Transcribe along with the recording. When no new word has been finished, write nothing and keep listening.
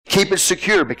keep it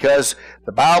secure, because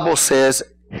the Bible says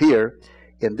here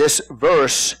in this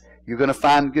verse, you're going to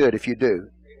find good if you do.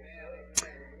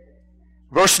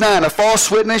 Verse 9, a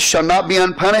false witness shall not be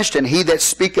unpunished, and he that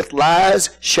speaketh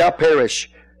lies shall perish.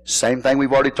 Same thing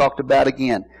we've already talked about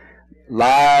again.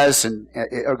 Lies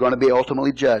are going to be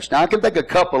ultimately judged. Now I can think a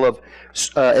couple of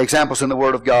examples in the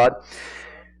Word of God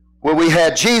where we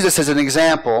had Jesus as an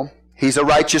example. He's a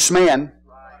righteous man,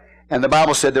 and the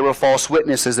Bible said there were false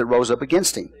witnesses that rose up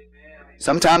against him.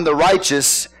 Sometimes the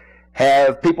righteous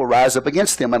have people rise up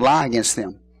against them and lie against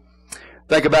them.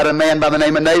 Think about a man by the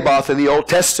name of Naboth in the Old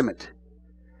Testament.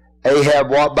 Ahab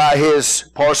walked by his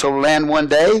parcel of land one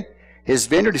day, his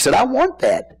vineyard. He said, I want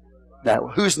that. Now,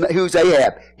 who's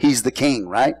Ahab? He's the king,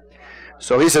 right?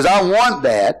 So he says, I want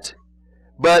that.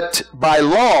 But by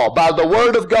law, by the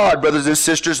word of God, brothers and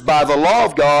sisters, by the law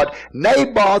of God,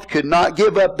 Naboth could not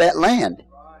give up that land.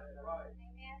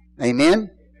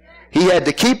 Amen? He had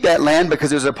to keep that land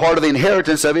because it was a part of the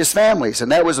inheritance of his families.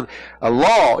 And that was a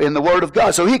law in the word of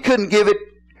God. So he couldn't give it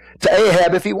to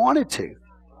Ahab if he wanted to.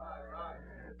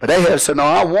 But Ahab said, no,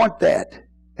 I want that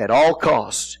at all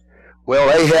costs. Well,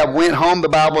 Ahab went home, the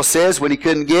Bible says, when he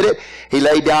couldn't get it. He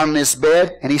lay down in his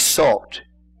bed and he sulked.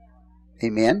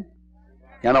 Amen?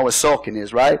 Y'all know what sulking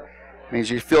is, right? It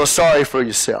means you feel sorry for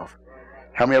yourself.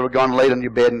 How many ever gone and laid on your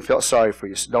bed and felt sorry for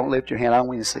yourself? Don't lift your hand. I don't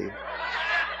want you to see it.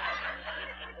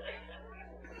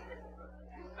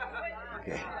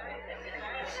 Okay.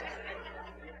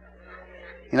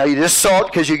 You know, you just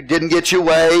sulked because you didn't get your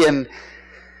way, and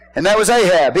that was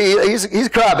Ahab. He's a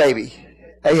crybaby.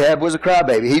 Ahab was a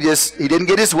crybaby. He didn't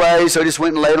get his way, so he just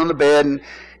went and laid on the bed, and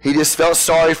he just felt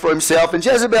sorry for himself. And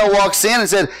Jezebel walks in and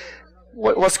said,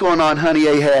 what's going on, honey,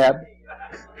 Ahab?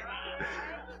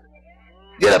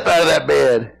 Get up out of that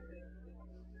bed.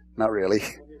 Not really.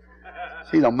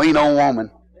 She's a mean old woman.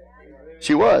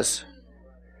 She was.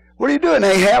 What are you doing,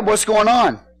 Ahab? What's going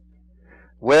on?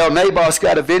 Well, Naboth's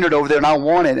got a vineyard over there, and I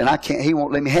want it, and I can't. He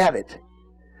won't let me have it.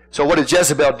 So what did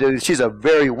Jezebel do? She's a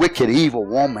very wicked, evil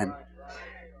woman.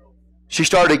 She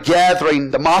started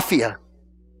gathering the mafia.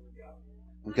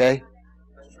 Okay?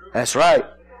 That's right.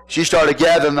 She started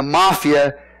gathering the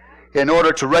mafia in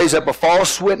order to raise up a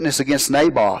false witness against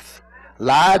Naboth.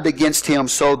 Lied against him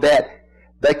so that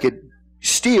they could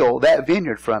steal that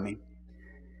vineyard from him.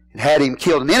 And had him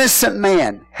killed. An innocent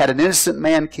man had an innocent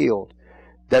man killed.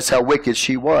 That's how wicked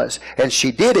she was. And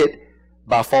she did it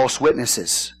by false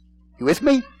witnesses. You with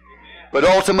me? But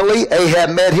ultimately, Ahab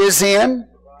met his end.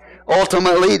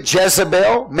 Ultimately,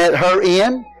 Jezebel met her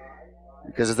end.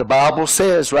 Because as the Bible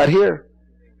says right here,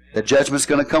 the judgment's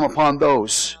going to come upon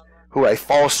those who are a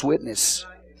false witness.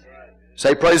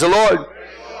 Say, praise the Lord.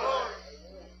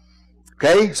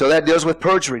 Okay, so that deals with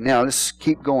perjury. Now, let's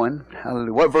keep going.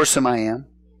 Hallelujah. What verse am I in?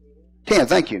 10,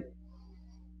 thank you.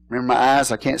 Remember my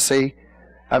eyes, I can't see.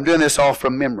 I'm doing this all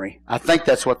from memory. I think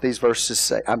that's what these verses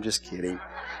say. I'm just kidding.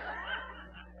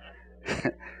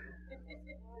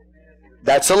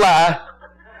 That's a lie.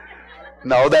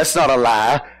 No, that's not a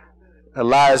lie. A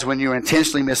lie is when you're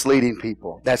intentionally misleading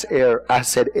people. That's error. I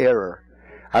said error.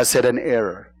 I said an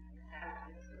error.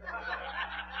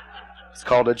 It's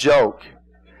called a joke.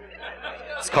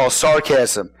 It's called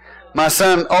sarcasm. My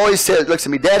son always says, looks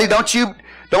at me, Daddy, don't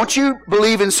you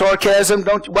believe in sarcasm?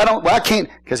 I can't,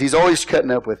 because he's always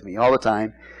cutting up with me all the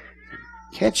time.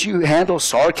 Can't you handle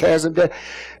sarcasm, Dad?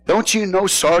 Don't you know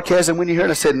sarcasm when you hear it?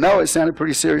 I said, no, it sounded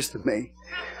pretty serious to me.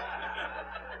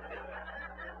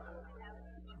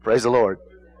 Praise the Lord.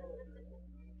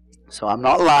 So I'm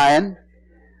not lying.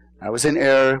 I was in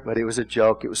error, but it was a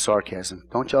joke. It was sarcasm.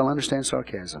 Don't y'all understand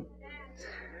sarcasm?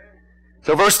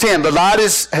 So verse 10, the light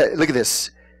is, look at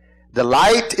this. The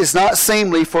light is not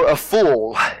seemly for a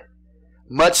fool,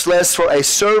 much less for a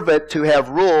servant to have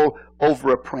rule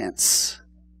over a prince.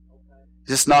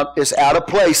 It's out of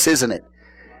place, isn't it?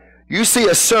 You see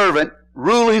a servant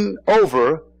ruling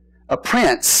over a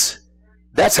prince.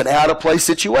 That's an out-of-place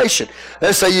situation.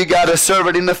 Let's say you got a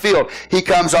servant in the field. He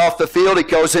comes off the field, he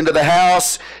goes into the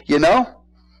house,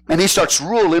 and he starts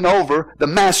ruling over the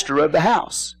master of the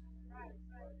house.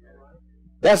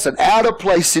 That's an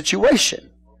out-of-place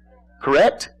situation.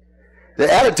 Correct?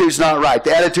 The attitude's not right.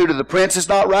 The attitude of the prince is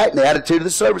not right, and the attitude of the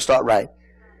servant's not right.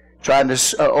 Trying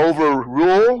to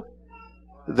overrule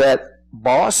that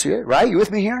boss here, right? You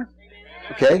with me here?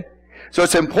 Okay? So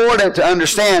it's important to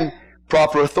understand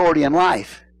proper authority in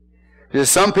life. Because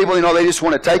some people, they just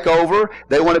want to take over.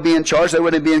 They want to be in charge. They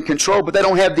want to be in control. But they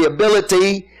don't have the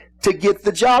ability to get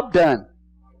the job done.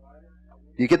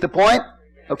 You get the point?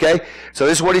 Okay? So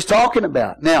this is what he's talking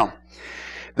about. Now,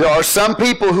 there are some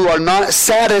people who are not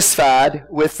satisfied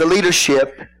with the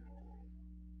leadership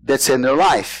that's in their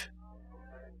life.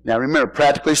 Now remember,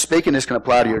 practically speaking, this can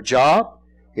apply to your job.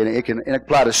 It can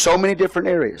apply to so many different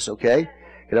areas, okay?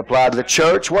 It can apply to the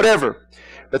church, whatever.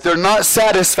 But they're not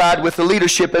satisfied with the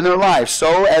leadership in their life.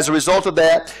 So as a result of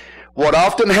that, what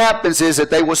often happens is that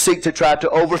they will seek to try to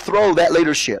overthrow that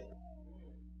leadership.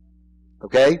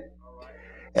 Okay?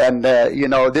 And,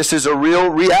 this is a real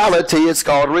reality. It's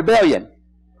called rebellion.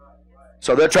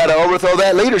 So they'll try to overthrow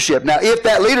that leadership. Now, if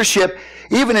that leadership,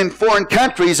 even in foreign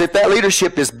countries, if that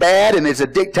leadership is bad and it's a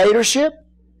dictatorship,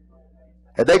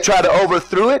 and they try to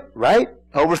overthrow it, right?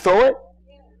 Overthrow it.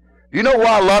 You know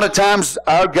why a lot of times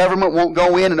our government won't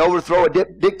go in and overthrow a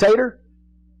dictator?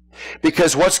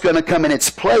 Because what's going to come in its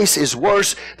place is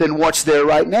worse than what's there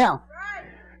right now.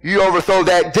 You overthrow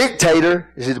that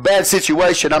dictator, it's a bad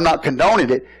situation, I'm not condoning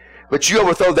it, but you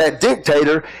overthrow that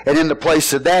dictator, and in the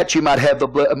place of that, you might have the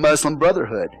Muslim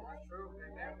Brotherhood.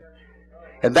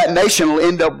 And that nation will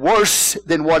end up worse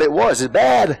than what it was. It's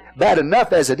bad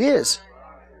enough as it is.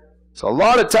 So a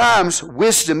lot of times,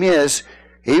 wisdom is,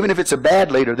 even if it's a bad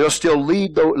leader, they'll still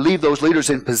leave those leaders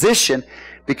in position,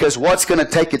 because what's going to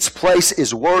take its place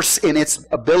is worse in its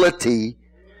ability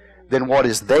than what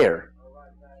is there.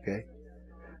 Okay?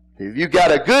 If you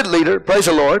got a good leader, praise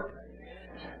the Lord,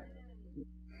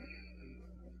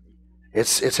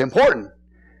 it's important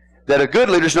that a good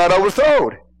leader is not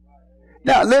overthrown.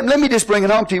 Now, let me just bring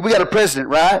it home to you. We got a president,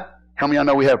 right? How many of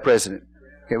y'all know we have a president?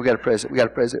 Okay, we got a president. We got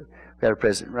a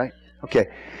president, right? Okay.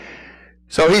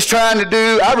 So he's trying to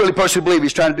do, I really personally believe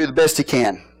he's trying to do the best he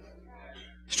can.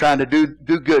 He's trying to do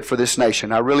good for this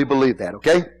nation. I really believe that,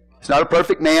 okay? He's not a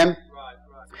perfect man.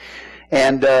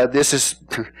 And this is,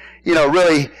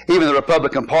 really, even the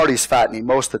Republican Party's fighting him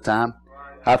most of the time.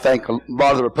 I think a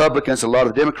lot of the Republicans, a lot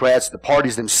of the Democrats, the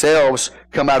parties themselves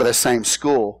come out of the same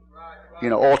school,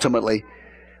 ultimately.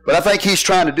 But I think he's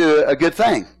trying to do a good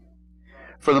thing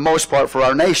for the most part for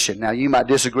our nation. Now, you might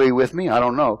disagree with me. I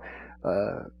don't know.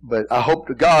 But I hope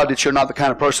to God that you're not the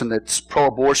kind of person that's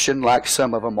pro-abortion like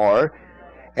some of them are,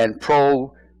 and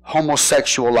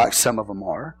pro-homosexual like some of them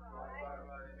are.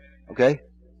 Okay?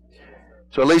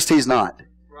 So at least he's not.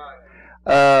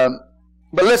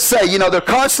 But let's say, they're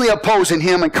constantly opposing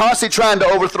him and constantly trying to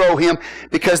overthrow him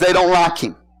because they don't like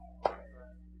him.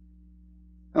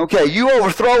 Okay, you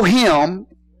overthrow him,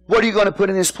 what are you going to put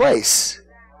in his place?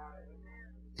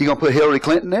 You going to put Hillary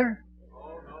Clinton there?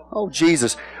 Oh,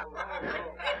 Jesus.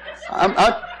 I'm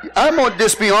going to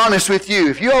just be honest with you.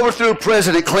 If you overthrew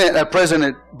President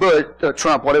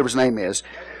Trump, whatever his name is,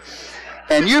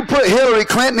 and you put Hillary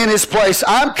Clinton in his place,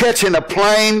 I'm catching a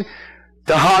plane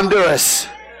to Honduras.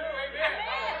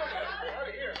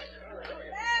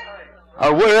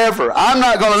 Or wherever. I'm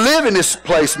not going to live in this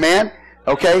place, man.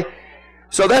 Okay?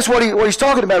 So that's what he's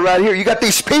talking about right here. You got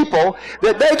these people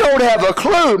that they don't have a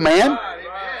clue, man.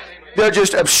 They're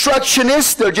just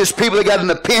obstructionists. They're just people that got an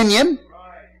opinion.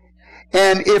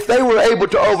 And if they were able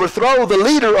to overthrow the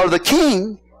leader or the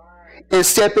king and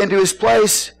step into his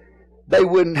place, they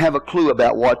wouldn't have a clue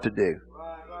about what to do.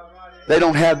 They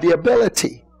don't have the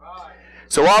ability.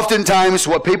 So oftentimes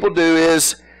what people do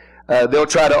is they'll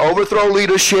try to overthrow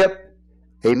leadership.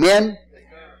 Amen?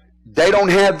 They don't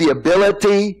have the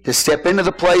ability to step into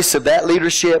the place of that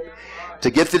leadership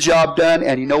to get the job done.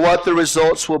 And you know what the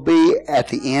results will be at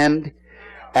the end?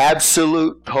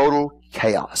 Absolute, total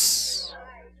chaos.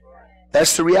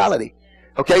 That's the reality.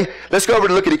 Okay? Let's go over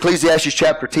and look at Ecclesiastes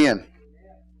chapter 10.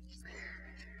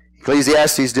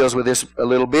 Ecclesiastes deals with this a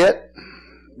little bit.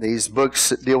 These books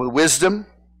deal with wisdom.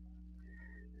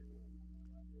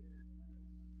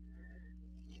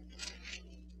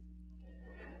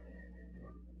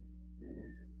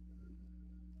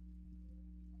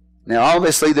 Now,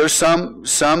 obviously, there's some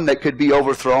that could be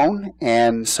overthrown,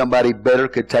 and somebody better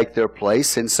could take their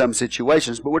place in some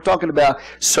situations. But we're talking about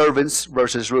servants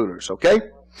versus rulers, okay?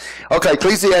 Okay,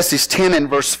 Ecclesiastes 10 and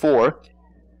verse 4.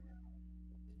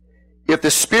 If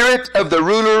the spirit of the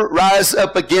ruler rise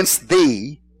up against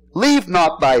thee, leave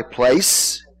not thy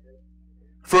place,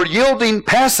 for yielding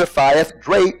pacifieth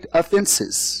great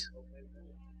offenses.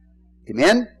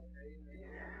 Amen?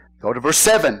 Go to verse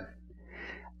 7.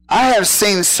 I have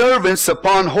seen servants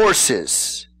upon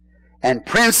horses, and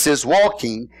princes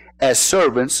walking as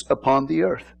servants upon the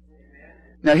earth.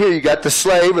 Now here you got the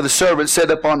slave or the servant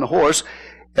set up on the horse,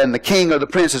 and the king or the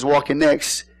prince is walking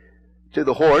next to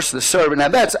the horse, the servant. Now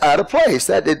that's out of place.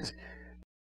 It's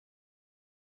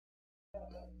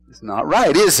not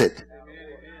right, is it?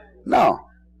 No.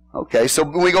 Okay, so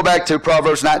when we go back to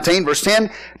Proverbs 19, verse 10,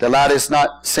 delight is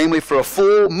not seemly for a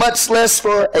fool, much less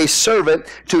for a servant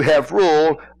to have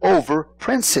rule over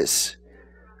princes.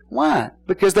 Why?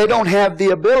 Because they don't have the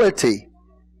ability.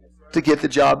 to get the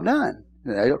job done.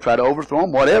 They'll try to overthrow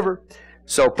him, whatever.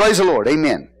 So praise the Lord.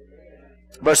 Amen.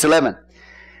 Verse 11.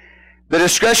 The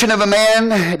discretion of a man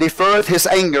deferreth his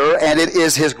anger, and it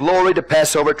is his glory to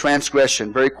pass over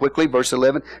transgression. Very quickly, verse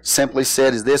 11, simply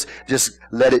said is this, just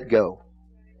let it go.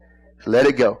 Let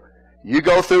it go. You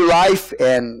go through life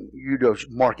and you just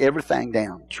mark everything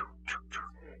down.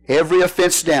 Every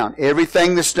offense down.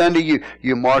 Everything that's done to you,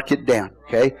 you mark it down.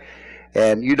 Okay?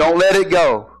 And you don't let it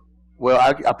go. Well,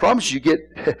 I promise you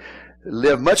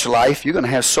live much life. You're going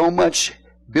to have so much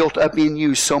built up in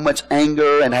you, so much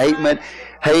anger and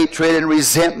hatred and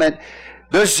resentment.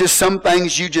 There's just some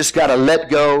things you just got to let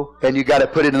go, and you got to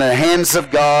put it in the hands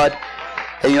of God,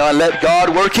 and let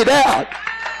God work it out.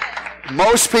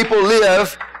 Most people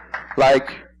live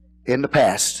like in the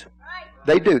past.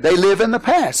 They do. They live in the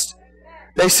past.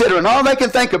 They sit there and all they can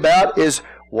think about is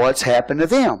what's happened to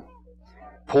them.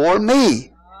 Poor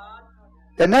me.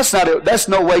 And that's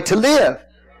no way to live.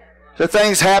 So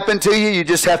things happen to you, you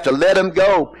just have to let them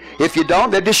go. If you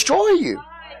don't, they destroy you.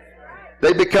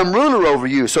 They become ruler over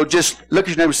you. So just look at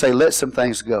your neighbor and say, let some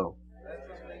things go.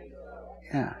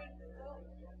 Yeah.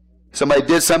 Somebody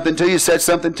did something to you, said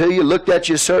something to you, looked at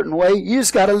you a certain way, you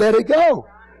just got to let it go.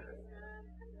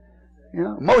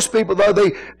 Most people, though,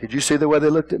 did you see the way they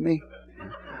looked at me?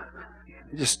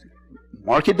 Just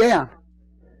mark it down.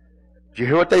 Did you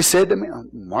hear what they said to me?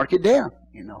 Mark it down,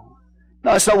 No,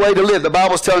 it's no way to live. The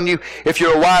Bible's telling you, if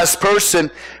you're a wise person,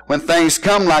 when things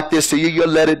come like this to you, you'll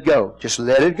let it go. Just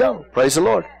let it go. Praise the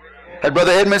Lord. As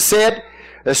Brother Edmund said,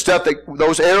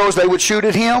 those arrows they would shoot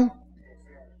at him,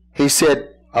 he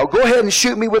said, oh, go ahead and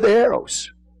shoot me with the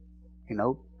arrows.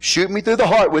 Shoot me through the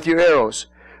heart with your arrows.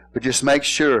 But just make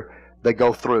sure they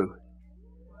go through.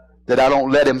 That I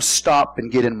don't let them stop and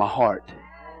get in my heart.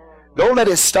 Don't let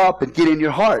it stop and get in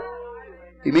your heart.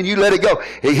 You let it go.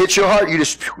 It hits your heart, you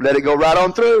just let it go right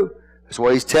on through. That's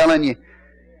what he's telling you.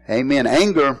 Amen.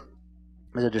 Anger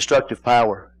is a destructive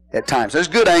power at times. There's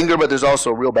good anger, but there's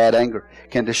also real bad anger.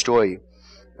 It can destroy you.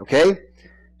 Okay?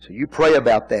 So you pray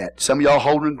about that. Some of y'all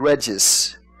holding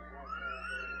grudges.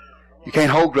 You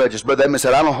can't hold grudges. Brother Edmund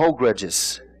said, I don't hold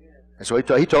grudges. That's what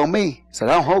he told me. He said,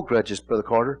 I don't hold grudges, Brother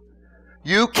Carter.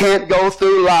 You can't go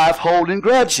through life holding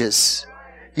grudges.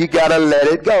 You got to let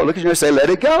it go. Look at you and say, let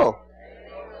it go.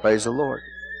 Praise the Lord.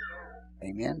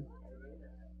 Amen.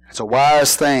 It's a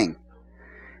wise thing.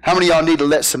 How many of y'all need to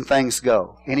let some things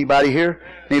go? Anybody here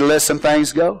need to let some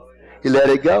things go? You let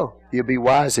it go. You'll be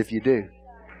wise if you do.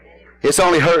 It's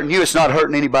only hurting you. It's not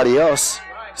hurting anybody else.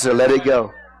 So let it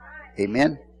go.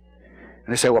 Amen. And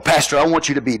they say, well, Pastor, I want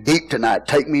you to be deep tonight.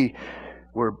 Take me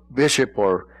where Bishop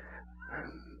or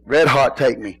Red Hot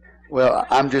take me. Well,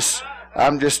 I'm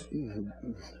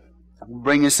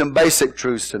bringing some basic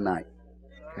truths tonight.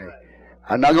 Okay.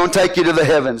 I'm not going to take you to the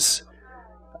heavens.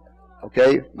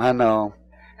 Okay? I know.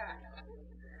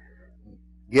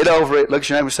 Get over it. Look at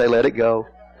your neighbor and say, let it go.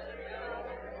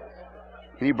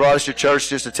 And he brought us to church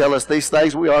just to tell us these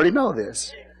things. We already know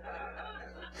this.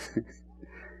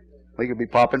 We could be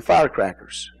popping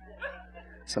firecrackers.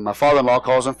 So my father-in-law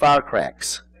calls them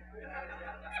firecracks.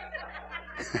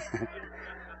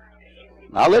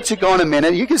 I'll let you go in a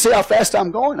minute. You can see how fast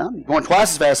I'm going. I'm going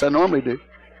twice as fast as I normally do.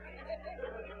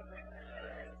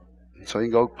 So you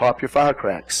can go pop your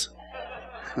firecracks.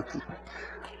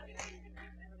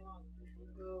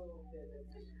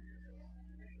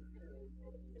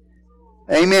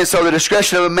 Amen. So the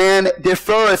discretion of a man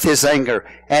deferreth his anger,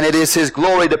 and it is his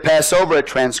glory to pass over a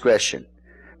transgression.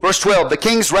 Verse 12, the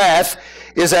king's wrath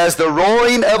is as the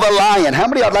roaring of a lion. How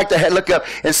many of you would like to look up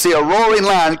and see a roaring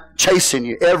lion chasing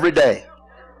you every day?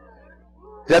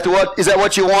 Is that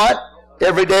what you want?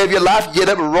 Every day of your life, you get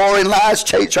up and roaring lions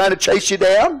trying to chase you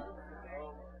down?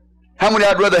 How many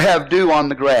I'd rather have dew on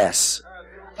the grass?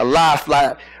 A life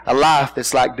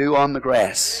that's like dew on the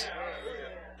grass.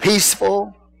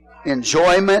 Peaceful,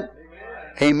 enjoyment.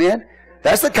 Amen.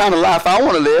 That's the kind of life I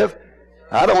want to live.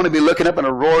 I don't want to be looking up and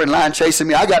a roaring lion chasing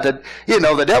me.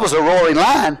 The devil's a roaring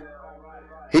lion.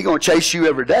 He's going to chase you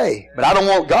every day. But I don't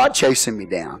want God chasing me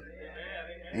down.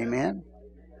 Amen.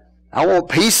 I want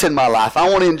peace in my life. I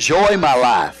want to enjoy my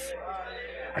life.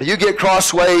 You get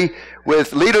crossway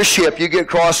with leadership, you get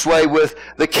crossway with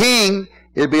the king,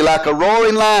 it'd be like a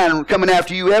roaring lion coming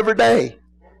after you every day.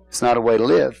 It's not a way to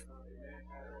live.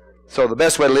 So the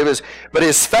best way to live is, but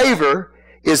his favor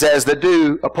is as the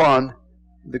dew upon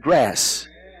the grass.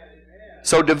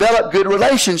 So develop good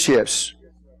relationships.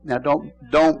 Now don't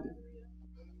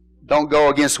go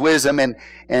against wisdom and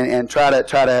try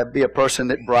to be a person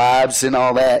that bribes and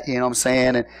all that, you know what I'm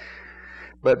saying?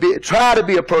 Try to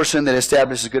be a person that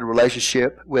establishes a good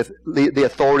relationship with the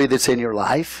authority that's in your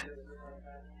life.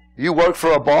 You work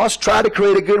for a boss, try to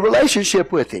create a good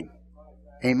relationship with him.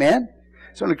 Amen?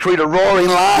 It's going to create a roaring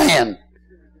lion.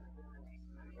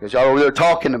 Because y'all over there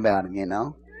talking about him, you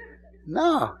know.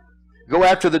 No. Go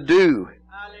after the do.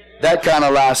 That kind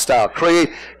of lifestyle. Create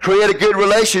a good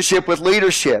relationship with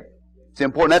leadership. It's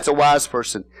important. That's a wise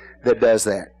person that does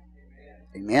that.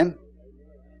 Amen?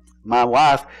 My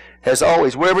wife has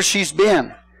always, wherever she's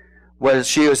been, whether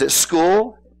she was at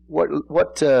school,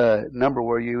 what number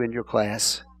were you in your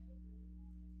class?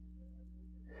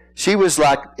 She was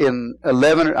like in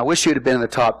 11, I wish she would have been in the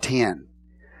top 10.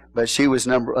 But she was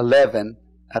number 11.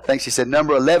 I think she said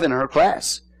number 11 in her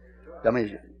class. I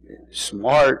mean,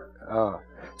 smart.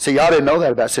 See, y'all didn't know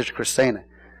that about Sister Christina.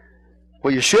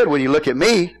 Well, you should when you look at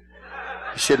me.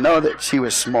 You should know that she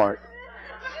was smart.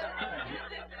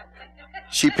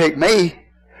 She picked me,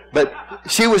 but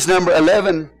she was number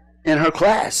 11 in her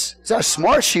class. That's how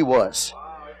smart she was.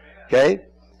 Okay?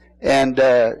 And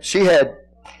she had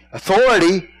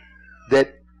authority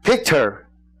that picked her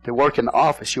to work in the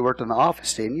office. You worked in the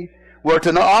office, didn't you? Worked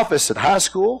in the office at high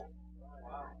school?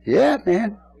 Yeah,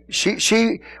 man.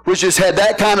 She was just had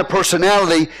that kind of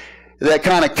personality, that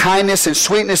kind of kindness and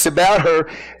sweetness about her,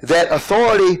 that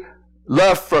authority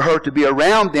loved for her to be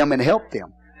around them and help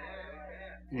them.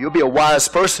 You'll be a wise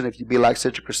person if you be like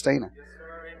Sister Christina.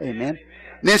 Amen.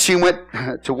 And then she went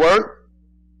to work.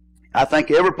 I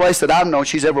think every place that I've known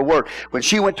she's ever worked, when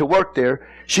she went to work there,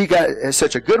 she got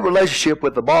such a good relationship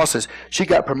with the bosses, she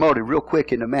got promoted real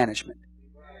quick into management.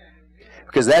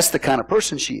 Because that's the kind of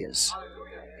person she is.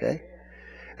 Okay?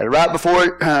 And right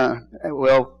before,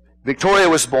 Victoria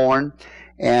was born,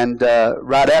 and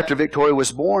right after Victoria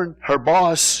was born, her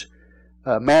boss,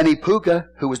 Manny Puga,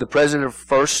 who was the president of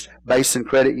First Basin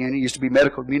Credit Union, used to be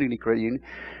Medical Community Credit Union,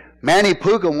 Manny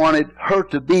Puga wanted her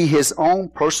to be his own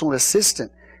personal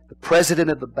assistant, the president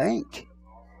of the bank.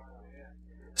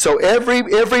 So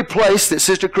every place that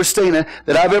Sister Christina,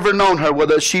 that I've ever known her,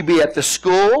 whether she be at the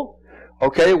school,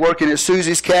 okay, working at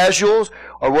Susie's Casuals,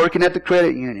 or working at the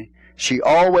credit union, she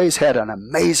always had an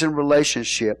amazing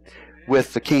relationship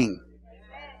with the king.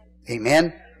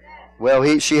 Amen?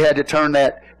 Well, she had to turn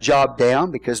that job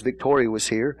down because Victoria was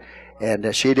here,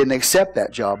 and she didn't accept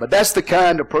that job. But that's the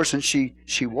kind of person she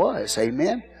was.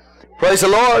 Amen? Praise the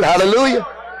Lord. Hallelujah.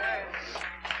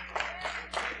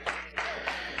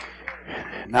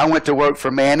 And I went to work for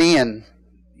Manny, and,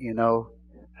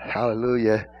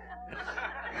 hallelujah.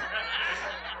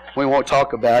 We won't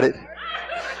talk about it.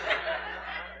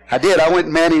 I did. I went,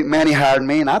 Manny hired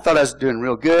me, and I thought I was doing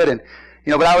real good. And,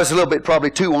 but I was a little bit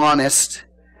probably too honest.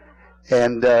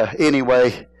 And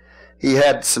anyway, he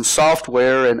had some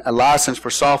software and a license for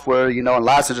software, and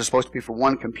licenses are supposed to be for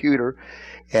one computer.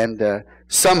 And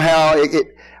somehow,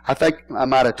 I think I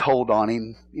might have told on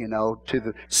him, to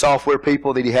the software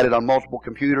people that he had it on multiple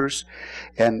computers.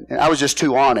 And I was just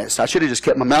too honest. I should have just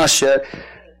kept my mouth shut.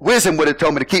 Wisdom would have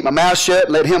told me to keep my mouth shut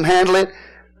and let him handle it.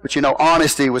 But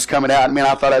honesty was coming out. I mean,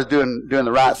 I thought I was doing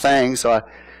the right thing. So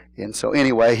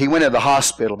anyway, he went to the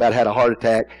hospital, about had a heart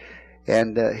attack,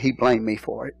 and he blamed me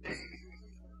for it.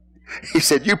 He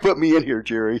said, "You put me in here,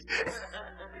 Jerry."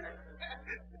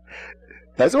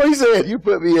 That's what he said. "You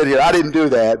put me in here." I didn't do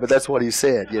that, but that's what he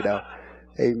said,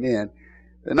 Amen.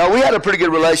 No, we had a pretty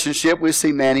good relationship. We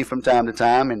see Manny from time to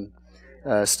time,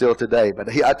 and still today. But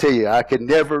I tell you, I could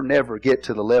never get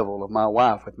to the level of my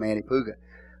wife with Manny Puga.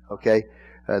 Okay?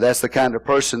 That's the kind of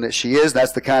person that she is.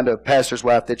 That's the kind of pastor's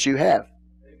wife that you have.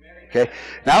 Okay?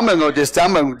 Now I'm just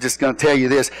going to tell you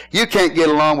this. You can't get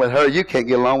along with her. You can't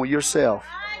get along with yourself.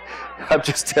 I'm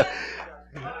just telling.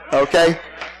 Okay?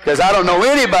 Because I don't know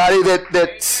anybody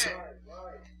that's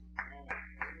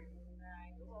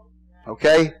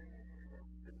okay?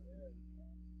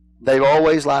 They've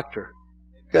always liked her.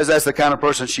 Because that's the kind of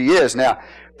person she is. Now,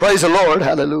 praise the Lord.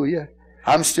 Hallelujah.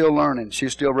 I'm still learning.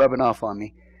 She's still rubbing off on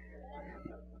me.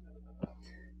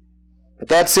 But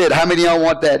that's it. How many of y'all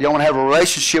want that? Y'all want to have a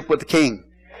relationship with the King?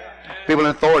 People in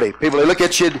authority. People that look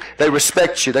at you, they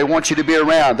respect you. They want you to be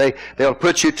around. They'll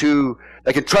put you to,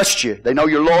 they can trust you. They know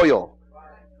you're loyal.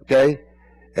 Okay?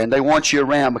 And they want you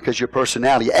around because your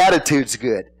personality. Your attitude's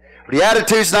good. If your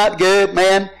attitude's not good,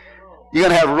 man, you're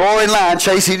going to have a roaring lion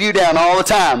chasing you down all the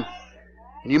time.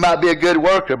 And you might be a good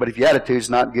worker, but if your attitude's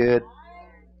not good.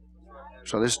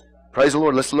 So praise the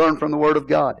Lord. Let's learn from the Word of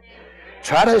God.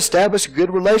 Try to establish a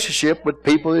good relationship with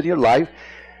people in your life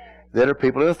that are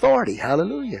people in authority.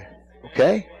 Hallelujah.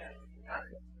 Okay?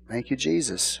 Thank you,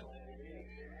 Jesus.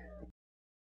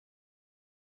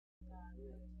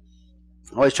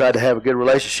 I always tried to have a good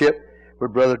relationship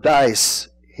with Brother Dice.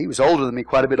 He was older than me,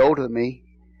 quite a bit older than me.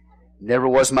 Never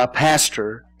was my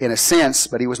pastor in a sense,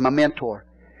 but he was my mentor.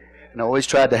 and I always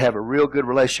tried to have a real good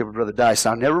relationship with Brother Dice.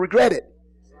 I'll never regret it.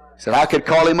 Said I could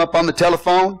call him up on the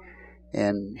telephone,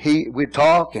 and we'd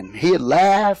talk, and he'd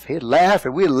laugh,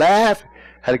 and we'd laugh.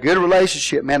 Had a good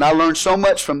relationship, man. I learned so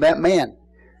much from that man.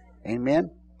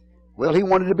 Amen. Well, he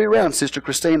wanted to be around Sister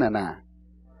Christina and I.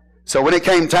 So when it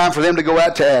came time for them to go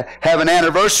out to have an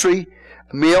anniversary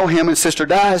meal, him and Sister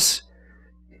Dice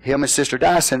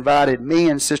invited me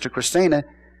and Sister Christina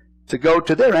to go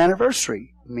to their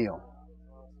anniversary meal.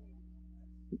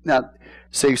 Now,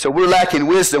 see, so we're lacking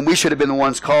wisdom. We should have been the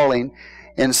ones calling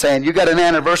and saying, "You got an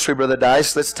anniversary, Brother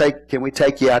Dice. Can we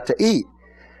take you out to eat?"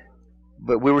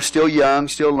 But we were still young,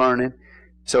 still learning.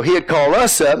 So he'd call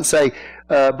us up and say,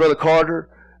 "Brother Carter,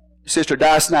 Sister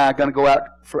Dice and I are going to go out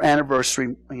for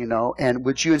anniversary, and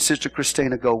would you and Sister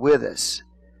Christina go with us?"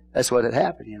 That's what had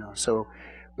happened, So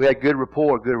we had good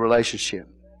rapport, good relationship.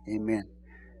 Amen.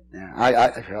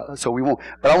 Now, so we won't,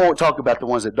 but I won't talk about the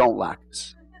ones that don't like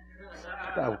us.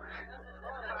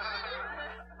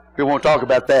 We won't talk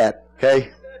about that,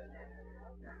 okay?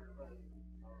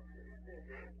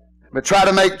 But try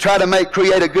to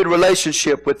create a good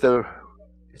relationship with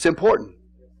it's important.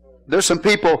 There's some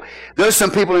people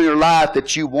in your life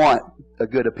that you want a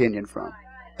good opinion from.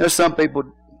 There's some people,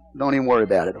 don't even worry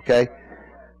about it, okay?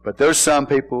 But there's some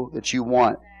people that you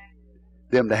want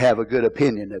them to have a good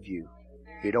opinion of you.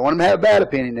 You don't want them to have a bad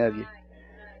opinion of you.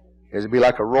 Because it'd be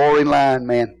like a roaring lion,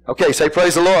 man. Okay, say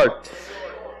praise the Lord.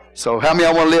 So how many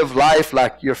of y'all want to live life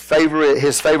like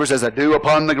His favors as a dew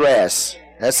upon the grass?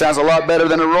 That sounds a lot better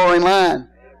than a roaring lion.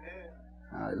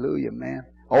 Hallelujah, man.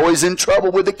 Always in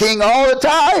trouble with the king all the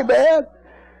time, man.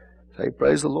 Say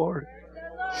praise the Lord.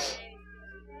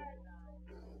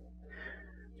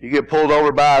 You get pulled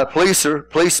over by a policeman,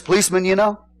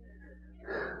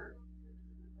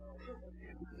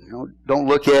 don't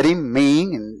look at him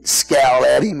mean and scowl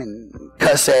at him and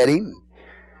cuss at him.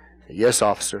 Say, "Yes,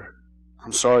 officer.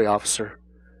 I'm sorry, officer.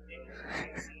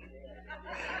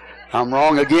 I'm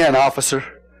wrong again, officer.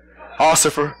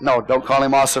 Ossifer." No, don't call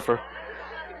him Ossifer.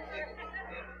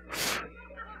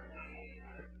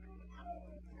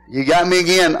 "You got me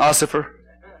again, Ossifer."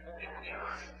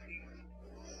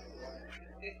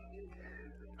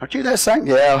 "Aren't you that same?"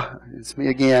 "Yeah, it's me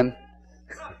again."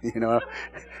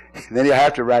 Then you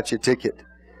have to write you a ticket.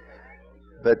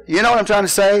 But you know what I'm trying to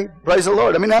say? Praise the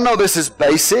Lord. I mean, I know this is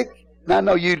basic. And I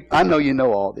know you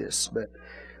know all this, but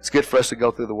it's good for us to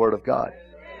go through the Word of God.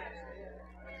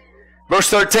 Verse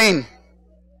 13.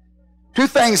 Two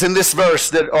things in this verse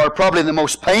that are probably the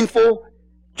most painful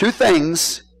two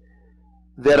things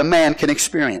that a man can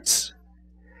experience.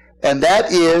 And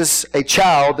that is a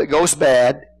child that goes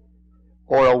bad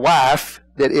or a wife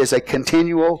that is a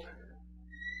continual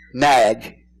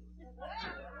nag.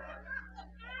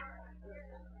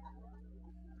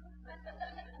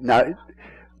 Now,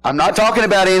 I'm not talking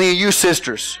about any of you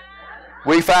sisters.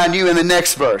 We find you in the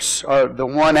next verse, or the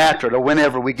one after it, or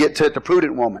whenever we get to it, the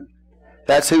prudent woman.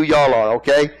 That's who y'all are,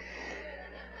 okay?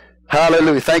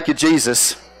 Hallelujah. Thank you,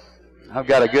 Jesus. I've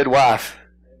got a good wife.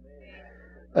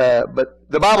 But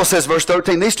the Bible says, verse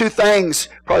 13, these two things,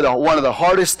 probably one of the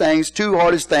two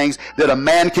hardest things that a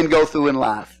man can go through in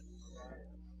life.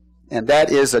 And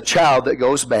that is a child that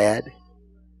goes bad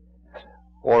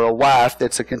or a wife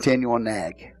that's a continual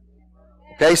nag.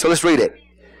 Okay, so let's read it.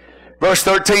 Verse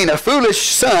 13, a foolish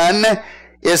son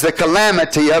is the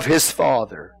calamity of his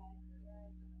father.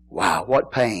 Wow,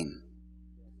 what pain.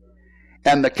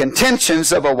 And the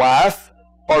contentions of a wife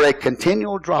are a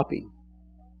continual dropping.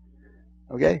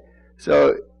 Okay?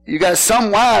 So, you got some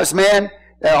wives, man,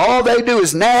 that all they do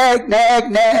is nag,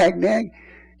 nag, nag, nag.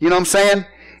 You know what I'm saying?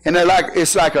 And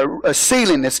it's like a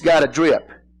ceiling that's got a drip.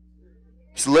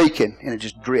 It's leaking, and it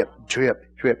just drip,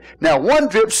 drip, drip. Now, one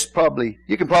drip's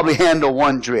you can probably handle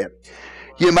one drip.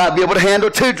 You might be able to handle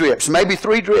 2 drips, maybe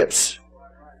 3 drips.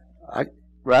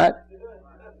 Right?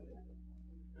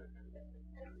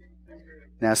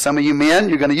 Now, some of you men,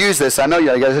 you're going to use this. I know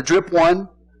you got a drip 1.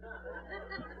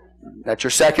 That's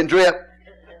your second drip.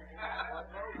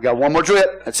 You got 1 more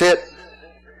drip. That's it.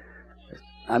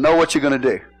 I know what you're going to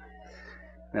do.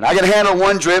 And I can handle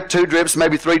 1 drip, 2 drips,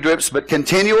 maybe 3 drips, but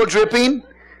continual dripping,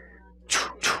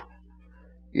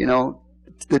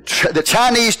 the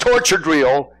Chinese torture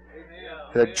drill,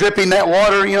 dripping that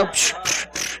water,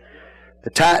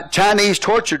 the Chinese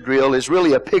torture drill is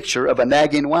really a picture of a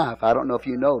nagging wife. I don't know if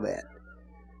you know that.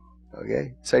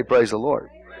 Okay? Say praise the Lord.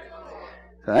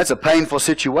 So that's a painful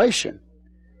situation.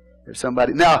 There's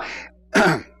somebody. Now,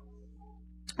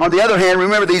 on the other hand,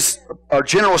 remember these are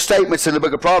general statements in the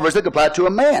book of Proverbs that apply to a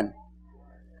man.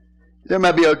 There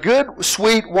may be a good,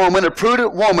 sweet woman, a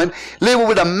prudent woman, living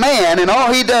with a man, and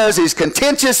all he does is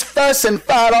contentious, fuss, and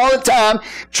fight all the time.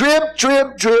 Drip,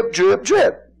 drip, drip, drip,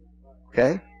 drip.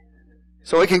 Okay?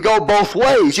 So it can go both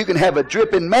ways. You can have a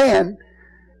dripping man,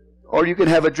 or you can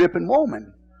have a dripping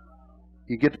woman.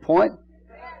 You get the point?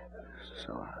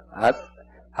 So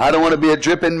I don't want to be a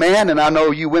dripping man, and I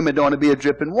know you women don't want to be a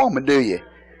dripping woman, do you?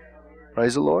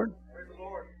 Praise the Lord.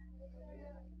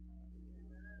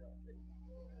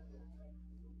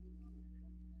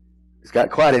 It's got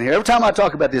quiet in here. Every time I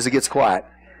talk about this, it gets quiet.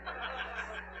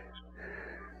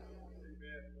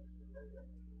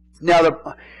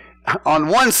 Now, on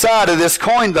one side of this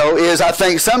coin, though, is I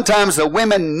think sometimes the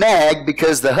women nag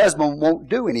because the husband won't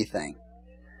do anything.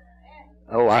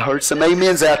 Oh, I heard some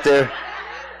amens out there.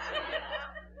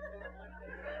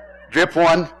 Drip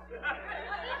one.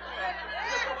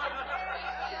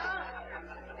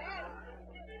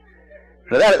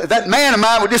 That man of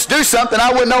mine would just do something,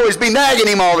 I wouldn't always be nagging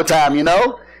him all the time, you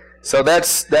know. So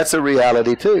that's a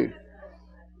reality too.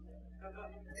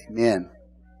 Amen.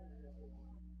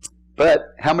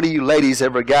 But how many of you ladies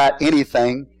ever got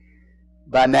anything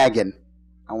by nagging?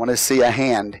 I want to see a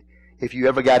hand. If you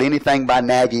ever got anything by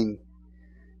nagging,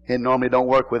 it normally don't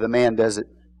work with a man, does it?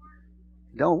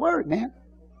 It don't work, man.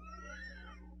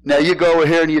 Now you go over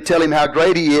here and you tell him how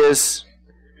great he is.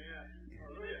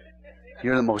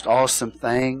 You're the most awesome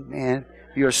thing, man.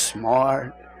 You're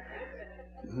smart.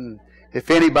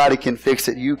 If anybody can fix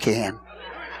it, you can.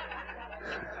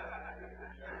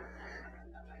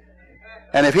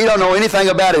 And if he don't know anything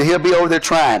about it, he'll be over there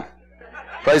trying.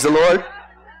 Praise the Lord.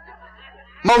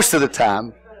 Most of the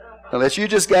time. Unless you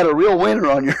just got a real winner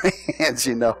on your hands,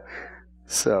 you know.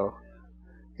 So,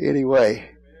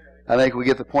 anyway, I think we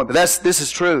get the point. But this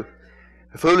is true.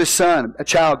 A foolish son, a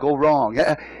child go wrong.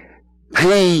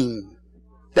 Pain.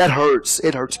 That hurts.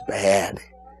 It hurts bad.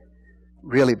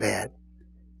 Really bad.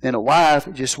 Then a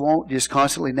wife just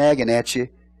constantly nagging at you.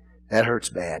 That hurts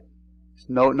bad.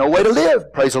 No way to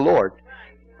live. Praise the Lord.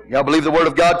 Y'all believe the Word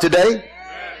of God today?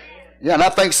 Yeah, and I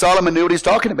think Solomon knew what he's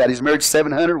talking about. He's married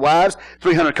 700 wives,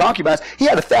 300 concubines. He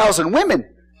had 1,000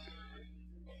 women.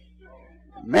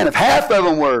 Man, if half of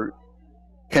them were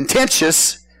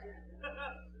contentious,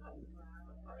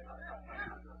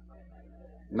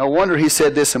 no wonder he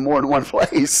said this in more than one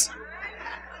place.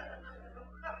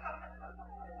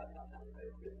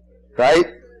 Right?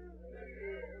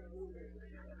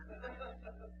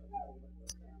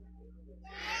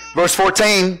 Verse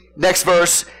 14, next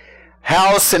verse.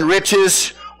 House and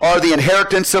riches are the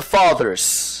inheritance of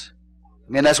fathers.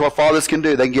 And that's what fathers can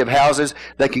do. They can give houses.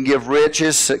 They can give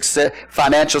riches. Success,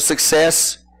 financial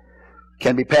success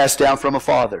can be passed down from a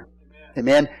father.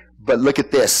 Amen? But look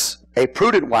at this. A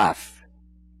prudent wife.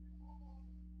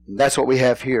 And that's what we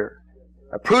have here.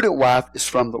 A prudent wife is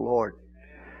from the Lord.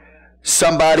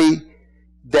 Somebody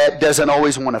that doesn't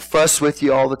always want to fuss with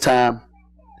you all the time.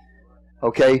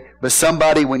 Okay? But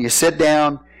somebody, when you sit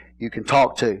down, you can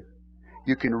talk to.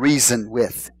 You can reason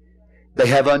with. They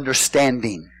have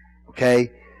understanding.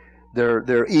 Okay?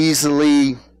 They're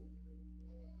easily...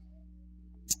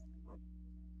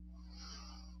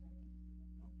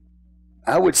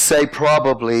 I would say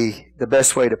probably the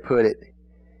best way to put it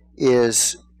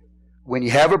is when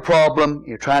you have a problem,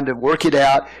 you're trying to work it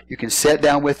out, you can sit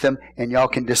down with them and y'all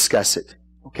can discuss it.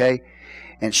 Okay?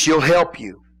 And she'll help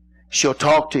you. She'll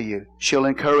talk to you. She'll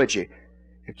encourage you.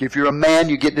 If you're a man,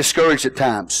 you get discouraged at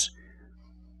times.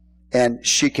 And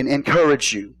she can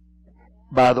encourage you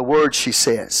by the words she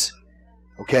says.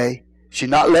 Okay? She's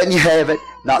not letting you have it,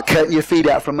 not cutting your feet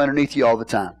out from underneath you all the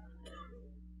time.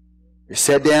 You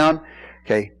sit down.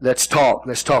 Okay, let's talk.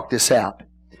 Let's talk this out.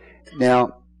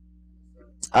 Now,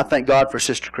 I thank God for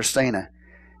Sister Christina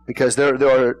because there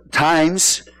are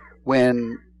times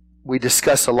when we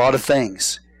discuss a lot of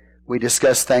things. We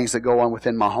discuss things that go on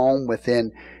within my home,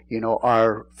 within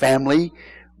our family,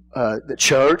 the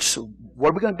church. What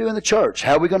are we going to do in the church?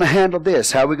 How are we going to handle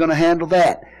this? How are we going to handle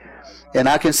that? And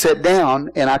I can sit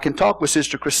down and I can talk with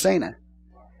Sister Christina.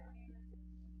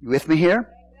 You with me here?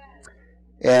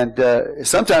 And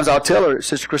sometimes I'll tell her,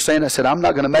 Sister Christina, I said, I'm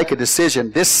not going to make a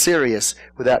decision this serious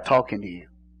without talking to you.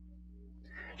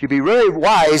 You'd be really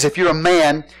wise if you're a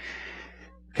man,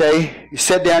 okay, you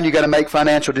sit down, you got to make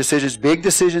financial decisions, big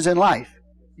decisions in life.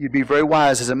 You'd be very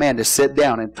wise as a man to sit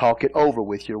down and talk it over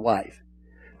with your wife.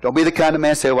 Don't be the kind of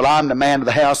man say, well, I'm the man of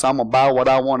the house, I'm going to buy what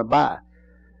I want to buy.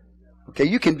 Okay,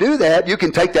 you can do that. You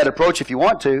can take that approach if you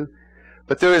want to.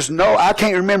 But there is I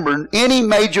can't remember any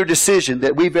major decision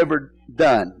that we've ever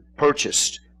done,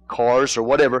 purchased, cars or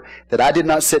whatever, that I did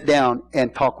not sit down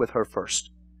and talk with her first.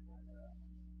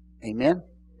 Amen?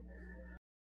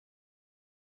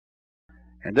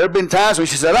 And there have been times when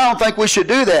she said, I don't think we should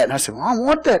do that. And I said, well, I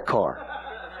want that car.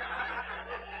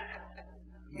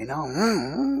 You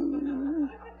know,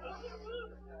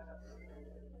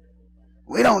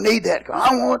 we don't need that car.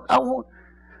 I want.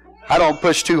 I don't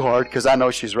push too hard because I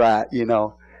know she's right, you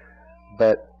know.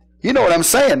 But you know what I'm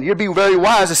saying. You'd be very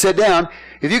wise to sit down.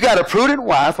 If you got a prudent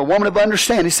wife, a woman of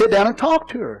understanding, sit down and talk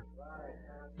to her.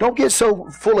 Don't get so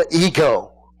full of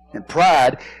ego and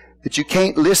pride that you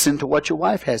can't listen to what your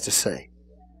wife has to say.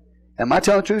 Am I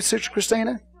telling the truth, Sister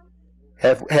Christina?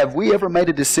 Have we ever made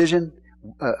a decision,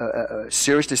 a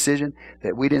serious decision,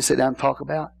 that we didn't sit down and talk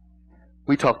about?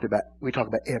 We talk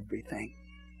about everything.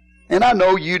 And I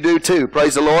know you do too.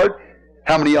 Praise the Lord.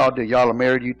 How many of y'all do? Y'all are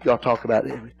married. Y'all talk about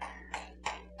everything.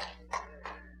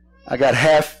 I got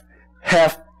half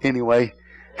anyway.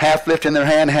 Half lifting their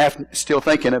hand, half still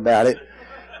thinking about it.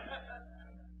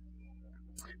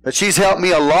 But she's helped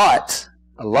me a lot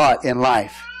in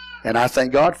life. And I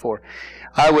thank God for it.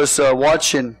 I was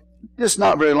watching, just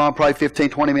not very long, probably 15,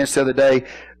 20 minutes the other day,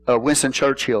 Winston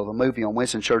Churchill, the movie on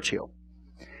Winston Churchill.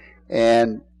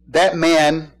 And that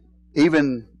man,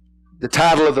 even the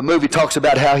title of the movie talks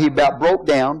about how he about broke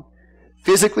down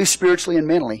physically, spiritually, and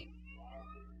mentally.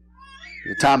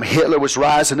 The time Hitler was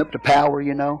rising up to power,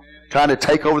 you know, trying to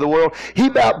take over the world. He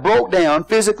about broke down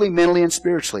physically, mentally, and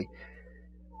spiritually.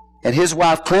 And his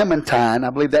wife, Clementine,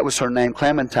 I believe that was her name,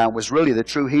 Clementine, was really the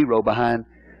true hero behind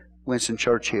Winston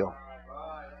Churchill.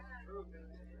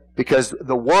 Because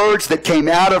the words that came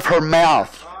out of her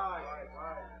mouth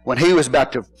when he was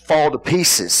about to fall to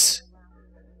pieces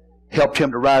helped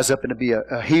him to rise up and to be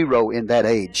a hero in that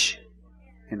age,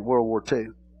 in World War II.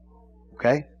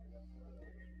 Okay?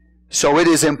 So it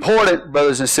is important,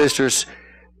 brothers and sisters,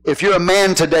 if you're a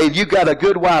man today, you got a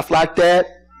good wife like that,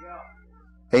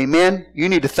 amen, you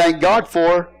need to thank God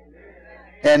for her.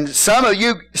 And some of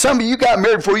you got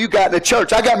married before you got in the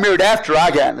church. I got married after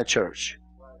I got in the church.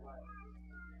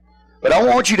 But I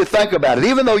want you to think about it.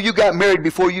 Even though you got married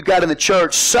before you got in the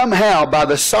church, somehow by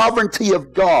the sovereignty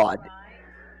of God,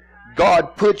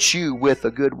 God puts you with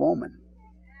a good woman.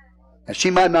 And she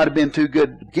might not have been too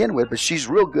good to begin with, but she's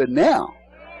real good now.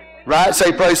 Right?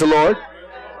 Say praise the Lord.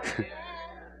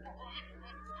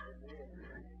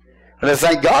 And I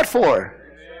thank God for her.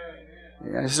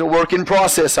 Yeah, this is a working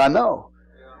process, I know.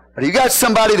 But you got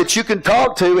somebody that you can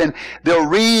talk to and they'll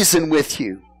reason with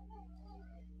you.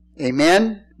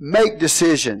 Amen? Make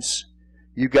decisions.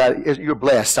 You're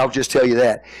blessed. I'll just tell you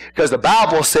that. Because the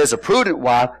Bible says a prudent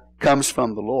wife comes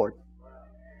from the Lord.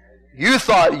 You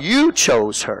thought you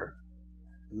chose her.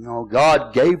 No,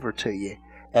 God gave her to you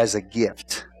as a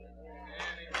gift.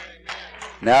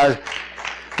 Now,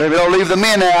 maybe don't leave the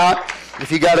men out.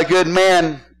 If you got a good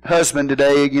man, husband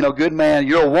today, you know, good man,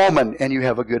 you're a woman and you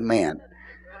have a good man,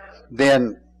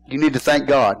 then you need to thank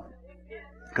God.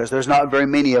 Because there's not very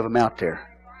many of them out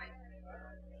there.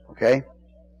 Okay?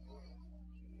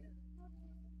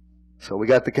 So we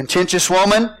got the contentious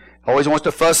woman, always wants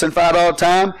to fuss and fight all the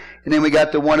time. And then we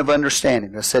got the one of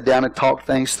understanding, that sit down and talk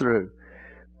things through.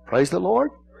 Praise the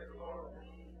Lord.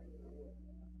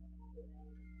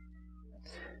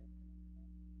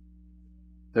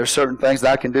 There's certain things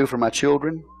that I can do for my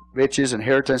children, riches,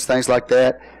 inheritance, things like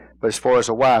that. But as far as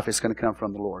a wife, it's going to come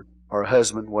from the Lord. Or a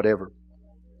husband, whatever.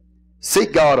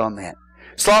 Seek God on that.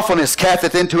 Slothfulness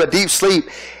casteth into a deep sleep,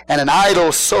 and an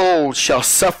idle soul shall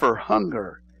suffer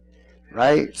hunger.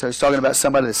 Right? So he's talking about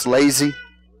somebody that's lazy.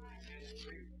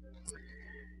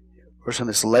 Person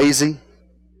that's lazy.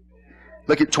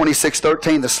 Look at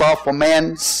 26:13. The slothful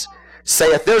man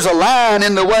saith, there's a lion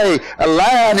in the way, a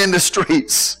lion in the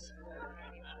streets.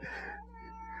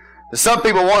 Some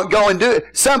people won't go and do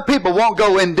it. Some people won't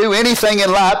go and do anything in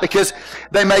life because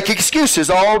they make excuses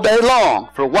all day long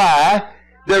for why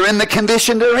they're in the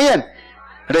condition they're in.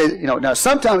 Now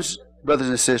sometimes, brothers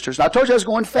and sisters, and I told you I was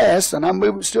going fast, and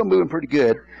I'm still moving pretty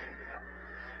good.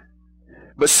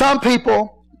 But some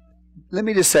people, let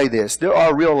me just say this: there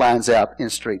are real lions out in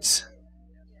streets.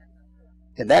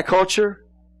 In that culture,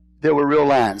 there were real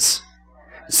lions.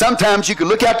 Sometimes you could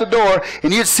look out the door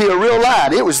and you'd see a real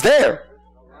lion. It was there.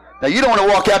 Now, you don't want to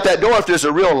walk out that door if there's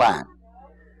a real lion.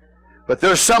 But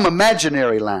there's some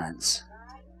imaginary lions.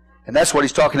 And that's what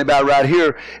he's talking about right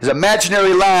here, is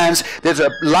imaginary lions. There's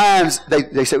a lions,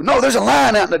 they say, no, there's a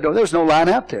lion out in the door. There's no lion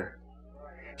out there.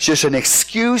 It's just an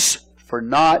excuse for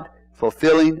not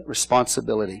fulfilling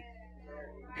responsibility.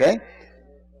 Okay?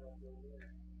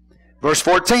 Verse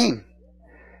 14.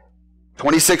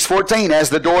 26:14. As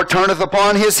the door turneth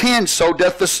upon his hinge, so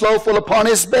doth the slothful upon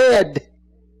his bed.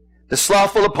 The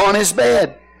slothful upon his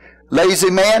bed. Lazy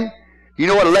man. You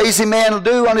know what a lazy man will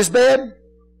do on his bed?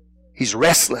 He's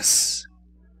restless.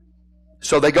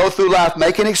 So they go through life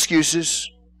making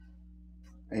excuses.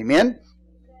 Amen?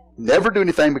 Never do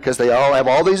anything because they all have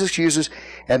all these excuses,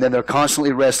 and then they're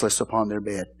constantly restless upon their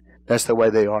bed. That's the way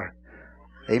they are.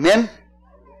 Amen?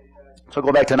 So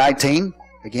go back to 19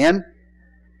 again.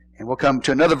 And we'll come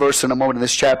to another verse in a moment in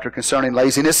this chapter concerning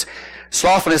laziness.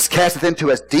 Slothfulness casteth into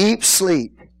a deep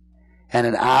sleep, and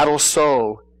an idle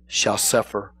soul shall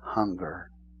suffer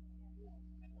hunger.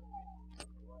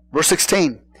 Verse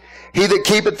 16. He that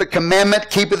keepeth the commandment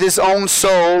keepeth his own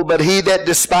soul, but he that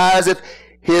despiseth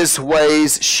his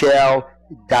ways shall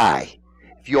die.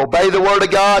 If you obey the Word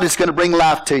of God, it's going to bring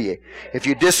life to you. If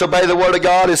you disobey the Word of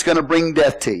God, it's going to bring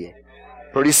death to you.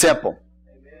 Pretty simple.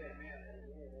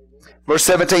 Verse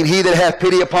 17, he that hath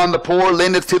pity upon the poor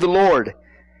lendeth to the Lord,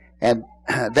 and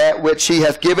that which he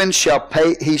hath given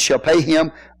he shall pay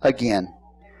him again.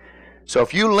 So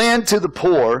if you lend to the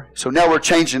poor, so now we're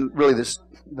changing really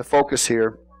the focus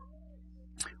here.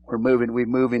 We're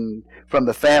moving from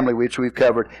the family, which we've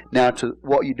covered, now to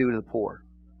what you do to the poor.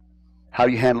 How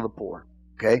you handle the poor.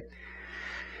 Okay?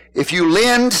 If you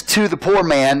lend to the poor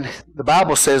man, the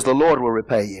Bible says the Lord will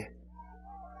repay you.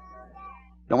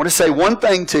 I want to say one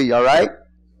thing to you, all right?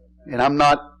 And I'm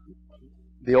not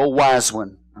the old wise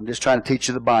one. I'm just trying to teach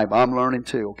you the Bible. I'm learning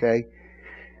too, okay?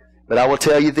 But I will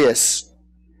tell you this.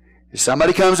 If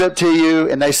somebody comes up to you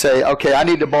and they say, okay, I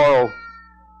need to borrow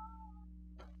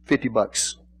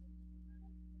 $50.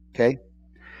 Okay?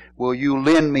 Will you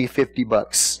lend me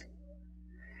 $50?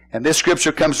 And this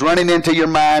scripture comes running into your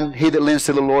mind. He that lends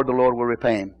to the Lord will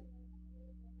repay him.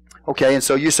 Okay, and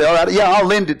so you say, all right, yeah, I'll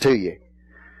lend it to you.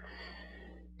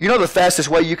 You know the fastest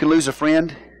way you can lose a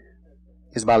friend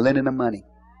is by lending them money.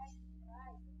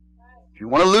 If you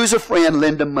want to lose a friend,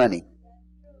 lend them money.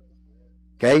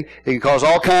 Okay? It can cause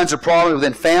all kinds of problems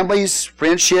within families,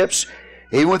 friendships,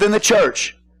 even within the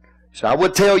church. So I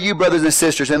would tell you, brothers and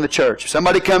sisters in the church, if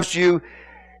somebody comes to you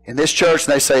in this church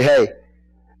and they say, hey,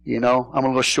 you know, I'm a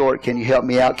little short. Can you help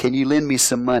me out? Can you lend me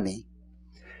some money?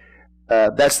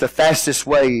 That's the fastest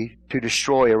way to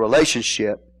destroy a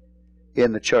relationship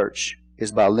in the church,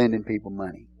 is by lending people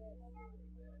money.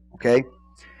 Okay?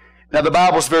 Now the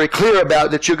Bible's very clear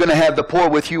about that you're going to have the poor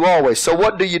with you always. So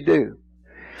what do you do?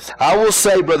 I will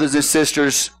say, brothers and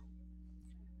sisters,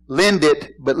 lend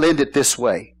it, but lend it this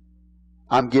way.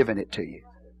 I'm giving it to you.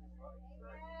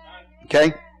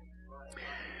 Okay?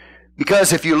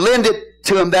 Because if you lend it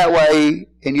to them that way,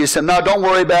 and you say, no, don't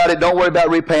worry about it, don't worry about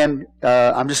repaying,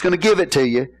 I'm just going to give it to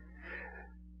you.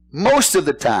 Most of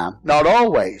the time, not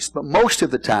always, but most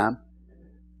of the time,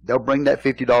 they'll bring that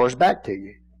 $50 back to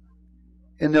you.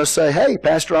 And they'll say, hey,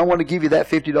 Pastor, I want to give you that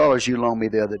 $50 you loaned me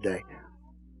the other day.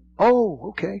 Oh,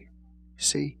 okay.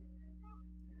 See?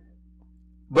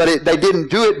 But they didn't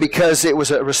do it because it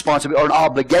was a responsibility or an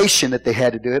obligation that they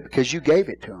had to do it, because you gave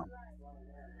it to them.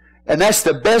 And that's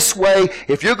the best way.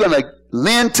 If you're going to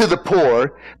lend to the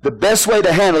poor, the best way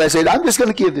to handle it is, I'm just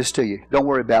going to give this to you. Don't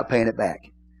worry about paying it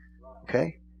back.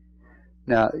 Okay?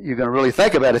 Now, you're going to really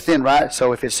think about it then, right?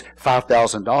 So if it's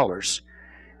 $5,000,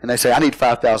 and they say, I need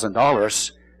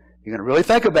 $5,000, you're going to really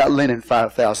think about lending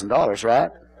 $5,000,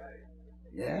 right?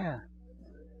 Yeah.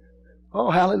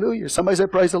 Oh, hallelujah. Somebody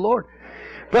said, praise the Lord.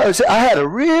 Brother, I had a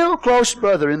real close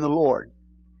brother in the Lord.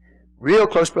 Real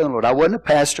close brother in the Lord. I wasn't a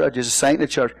pastor. I was just a saint in the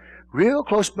church. Real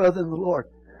close brother in the Lord.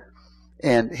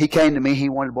 And he came to me. He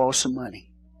wanted to borrow some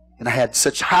money. And I had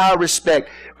such high respect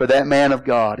for that man of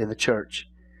God in the church.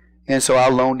 And so I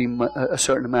loaned him a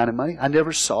certain amount of money. I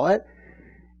never saw it.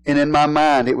 And in my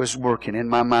mind, it was working. In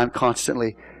my mind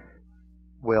constantly,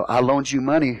 well, I loaned you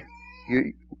money.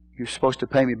 You're supposed to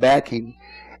pay me back. And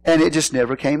it just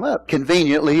never came up.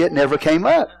 Conveniently, it never came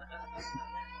up.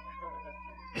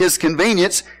 His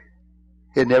convenience,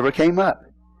 it never came up.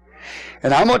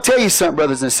 And I'm going to tell you something,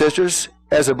 brothers and sisters.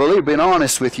 As a believer, being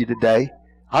honest with you today,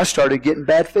 I started getting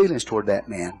bad feelings toward that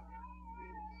man.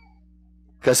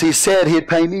 Because he said he'd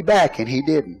pay me back, and he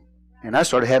didn't. And I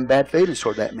started having bad feelings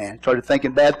toward that man. Started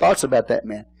thinking bad thoughts about that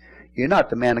man. You're not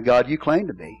the man of God you claim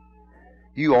to be.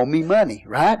 You owe me money,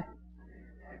 right?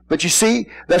 But you see,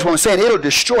 that's what I'm saying. It'll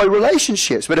destroy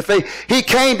relationships. But if he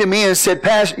came to me and said,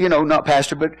 Pastor, not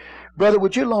Pastor, but brother,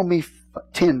 would you loan me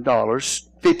 $10,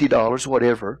 $50,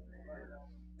 whatever?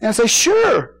 And I say,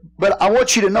 sure, but I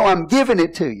want you to know I'm giving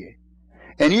it to you.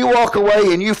 And you walk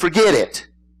away and you forget it.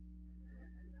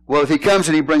 Well, if he comes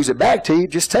and he brings it back to you,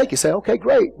 just take it. Say, okay,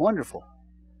 great, wonderful.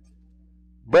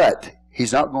 But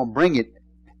he's not going to bring it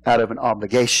out of an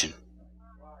obligation.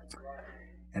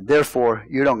 And therefore,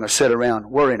 you're not going to sit around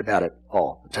worrying about it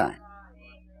all the time.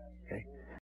 Okay?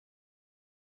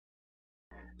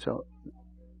 So,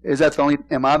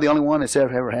 am I the only one that's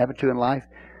ever happened to in life?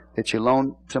 that you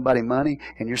loan somebody money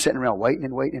and you're sitting around waiting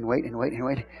and waiting and waiting and waiting and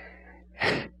waiting.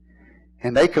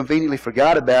 And they conveniently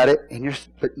forgot about it.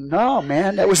 But no,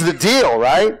 man, that was the deal,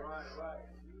 right?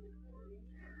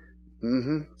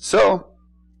 So,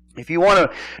 if you want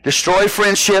to destroy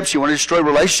friendships, you want to destroy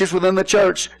relationships within the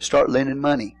church, start lending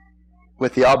money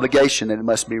with the obligation that it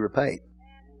must be repaid.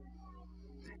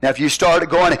 Now, if you start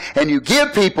going and you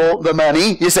give people the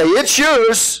money, you say, it's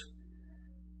yours.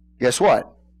 Guess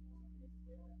what?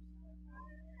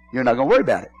 You're not going to worry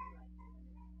about it.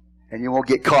 And you won't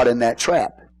get caught in that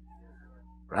trap.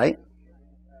 Right?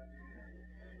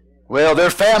 Well, they're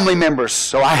family members,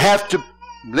 so I have to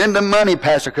lend them money,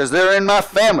 Pastor, because they're in my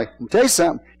family. I'll tell you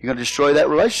something. You're going to destroy that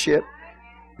relationship.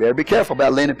 You better be careful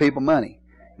about lending people money.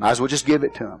 Might as well just give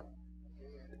it to them.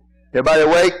 Everybody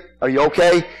awake? Are you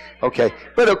okay? Okay.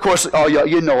 But of course,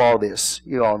 you know all this.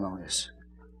 You all know this.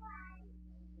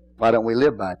 Why don't we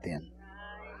live by it then?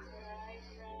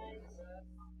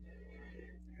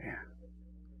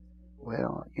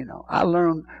 Well, I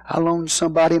loaned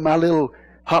somebody my little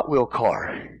Hot Wheel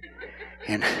car.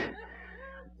 And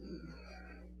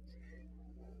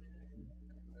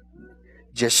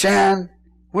Jashan,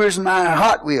 where's my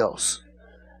Hot Wheels?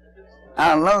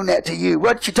 I loaned that to you.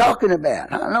 What you talking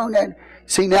about? I loaned that.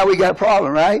 See, now we got a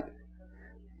problem, right?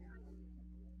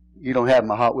 You don't have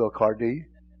my Hot Wheel car, do you?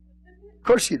 Of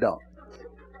course you don't.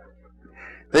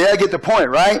 They gotta get the point,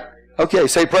 right? Okay,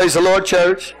 say praise the Lord,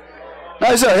 church. Now,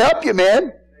 this will help you,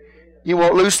 man. You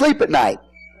won't lose sleep at night.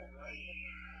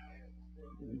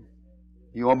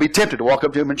 You won't be tempted to walk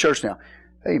up to him in church now.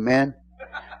 Hey, man,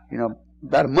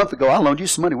 about a month ago, I loaned you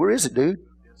some money. Where is it, dude?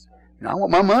 I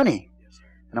want my money.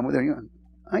 And I'm with there.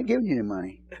 I ain't giving you any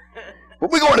money.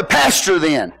 Well, we're going to pasture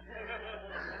then.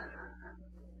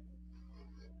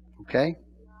 Okay?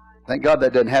 Thank God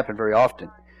that doesn't happen very often.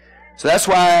 So that's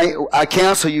why I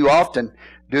counsel you often,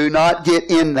 do not get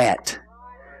in that.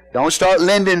 Don't start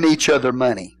lending each other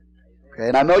money. Okay?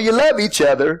 And I know you love each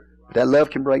other, but that love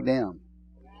can break down.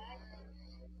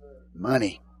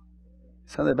 Money.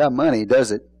 Something about money,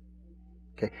 does it?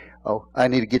 Okay. Oh, I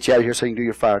need to get you out of here so you can do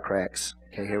your firecracks.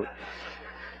 Okay, here.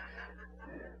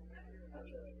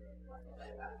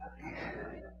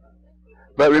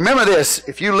 But remember this,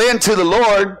 if you lend to the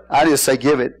Lord, I just say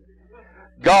give it.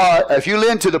 God, if you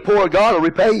lend to the poor, God will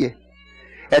repay you.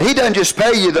 And He doesn't just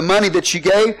pay you the money that you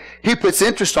gave, He puts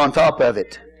interest on top of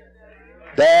it.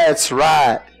 That's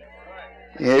right.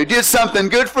 You did something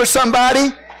good for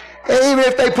somebody, even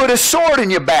if they put a sword in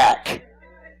your back.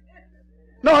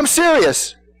 No, I'm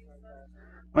serious.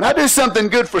 When I do something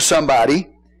good for somebody,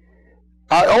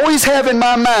 I always have in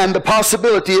my mind the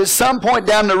possibility at some point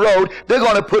down the road, they're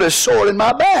going to put a sword in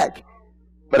my back.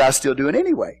 But I still do it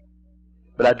anyway.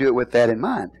 But I do it with that in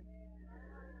mind.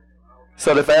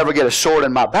 So that if I ever get a sword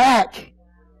in my back,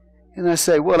 and I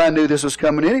say, well, I knew this was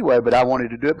coming anyway, but I wanted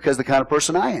to do it because of the kind of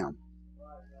person I am.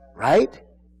 Right?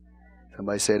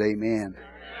 Somebody said amen.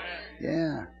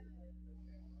 Yeah.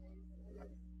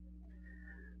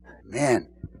 Man.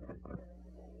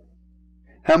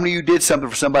 How many of you did something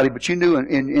for somebody, but you knew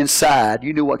inside,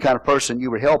 you knew what kind of person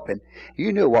you were helping.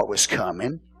 You knew what was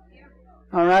coming.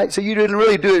 All right? So you didn't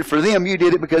really do it for them. You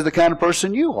did it because of the kind of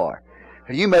person you are.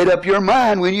 And you made up your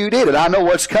mind when you did it. I know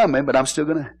what's coming, but I'm still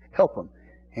going to help them.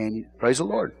 And praise the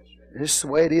Lord. This is the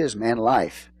way it is, man,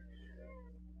 life.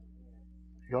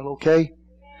 Y'all okay?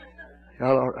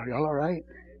 Are y'all all right?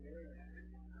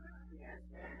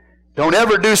 Don't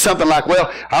ever do something like,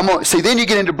 well, see, then you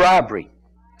get into bribery.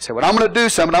 Say, well, I'm going to do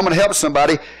something. I'm going to help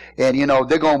somebody, and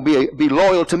they're going to be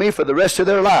loyal to me for the rest of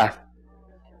their life.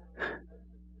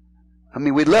 I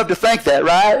mean, we'd love to think that,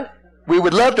 right? We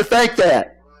would love to think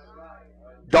that.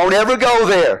 Don't ever go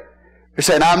there. You're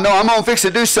saying, I'm going to fix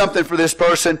to do something for this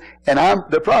person, and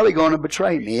they're probably going to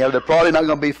betray me, or they're probably not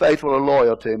going to be faithful or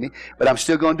loyal to me, but I'm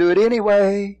still going to do it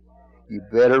anyway. You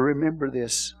better remember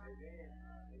this.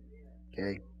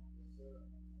 Okay?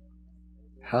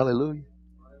 Hallelujah.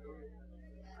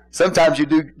 Sometimes you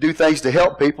do things to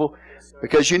help people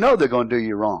because you know they're going to do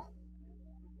you wrong.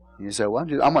 And you say, well,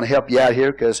 I'm going to help you out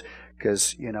here because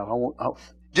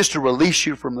just to release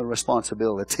you from the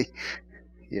responsibility,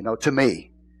 to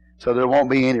me. So there won't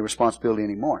be any responsibility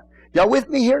anymore. Y'all with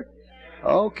me here?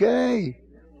 Okay.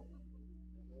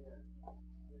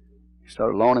 You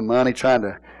start loaning money, trying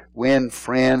to win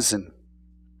friends and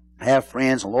have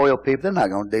friends and loyal people. They're not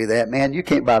going to do that, man. You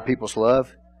can't buy people's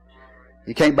love.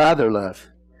 You can't buy their love.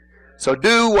 So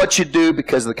do what you do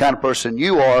because of the kind of person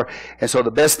you are. And so the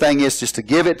best thing is just to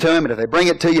give it to them. And if they bring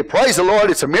it to you, praise the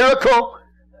Lord, it's a miracle.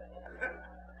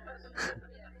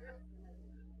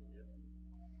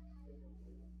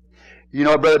 You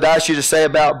know what Brother Dice used to say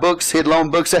about books? He'd loan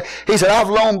books out. He said, I've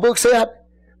loaned books out.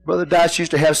 Brother Dice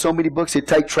used to have so many books, he'd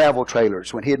take travel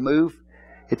trailers. When he'd move,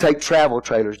 he'd take travel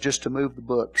trailers just to move the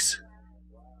books.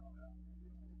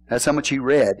 That's how much he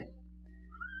read.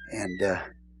 And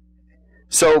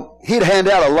so he'd hand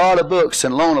out a lot of books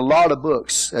and loan a lot of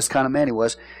books. That's the kind of man he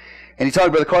was. And he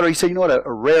told Brother Carter, he said, you know what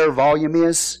a rare volume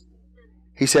is?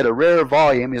 He said, a rare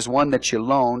volume is one that you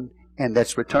loan and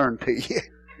that's returned to you.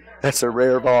 That's a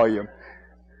rare volume.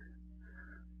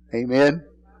 Amen.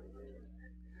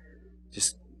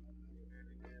 Just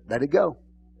let it go.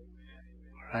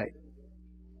 All right.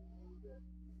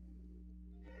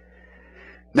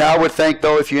 Now, I would think,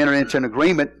 though, if you enter into an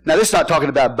agreement, now this is not talking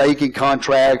about banking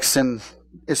contracts, and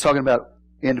it's talking about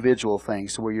individual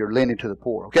things where you're lending to the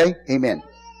poor. Okay? Amen.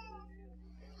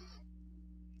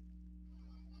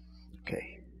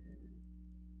 Okay.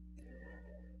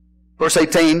 Verse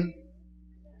 18.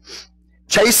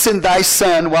 Chasten thy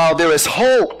son while there is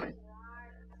hope,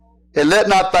 and let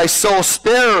not thy soul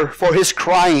spare for his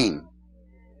crying.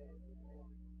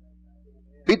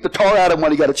 Beat the tar out of him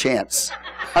when he got a chance.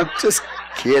 I'm just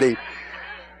kidding.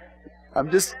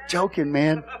 I'm just joking,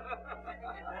 man.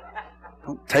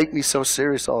 Don't take me so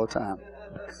serious all the time.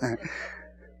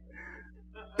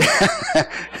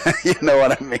 You know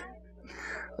what I mean.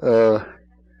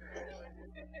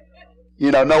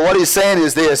 No, what he's saying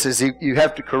is this, is you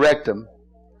have to correct him.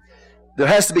 There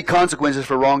has to be consequences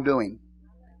for wrongdoing.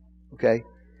 Okay?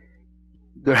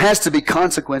 There has to be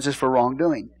consequences for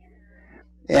wrongdoing.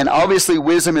 And obviously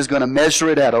wisdom is going to measure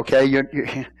it out, okay? You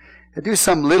do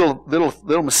some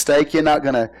little mistake, you're not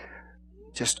going to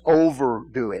just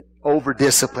overdo it,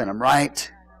 over-discipline them,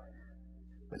 right?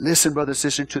 But listen, brothers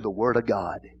and sisters, to the Word of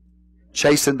God.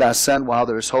 Chasten thy son while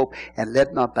there is hope, and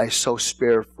let not thy soul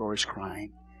spare for his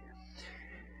crying.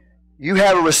 You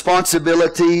have a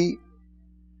responsibility.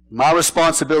 My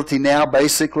responsibility now,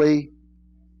 basically,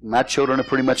 my children are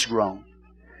pretty much grown.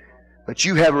 But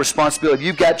you have a responsibility.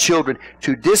 You've got children,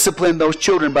 to discipline those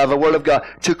children by the Word of God,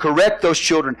 to correct those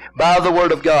children by the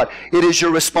Word of God. It is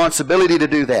your responsibility to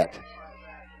do that.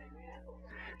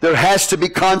 There has to be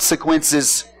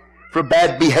consequences for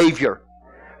bad behavior.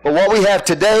 But what we have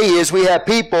today is we have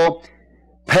people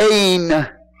paying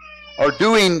or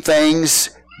doing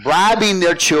things, bribing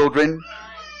their children.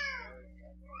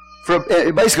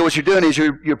 Basically what you're doing is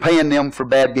you're paying them for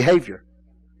bad behavior.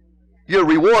 You're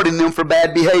rewarding them for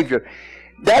bad behavior.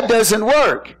 That doesn't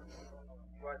work.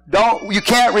 You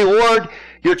can't reward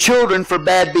your children for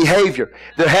bad behavior.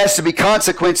 There has to be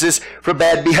consequences for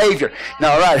bad behavior.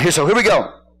 Now, all right, so here we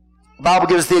go. The Bible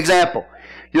gives us the example.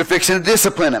 You're fixing to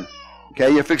discipline them. Okay,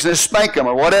 you're fixing to spank them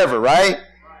or whatever, right?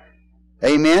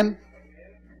 Amen.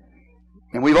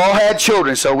 And we've all had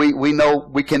children, so we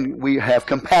know we have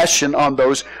compassion on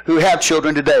those who have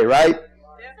children today, right?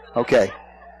 Okay.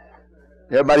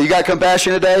 Everybody, you got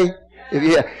compassion today? If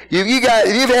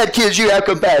you've had kids, you have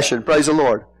compassion. Praise the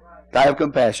Lord. I have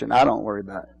compassion. I don't worry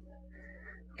about it.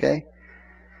 Okay?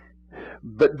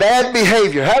 But bad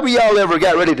behavior. How many of y'all ever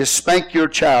got ready to spank your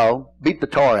child, beat the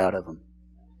tar out of them?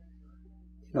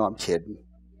 No, I'm kidding.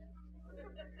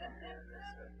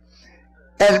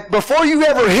 And before you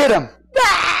ever hit them,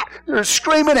 they're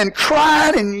screaming and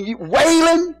crying and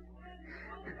wailing.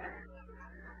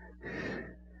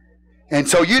 And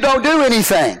so you don't do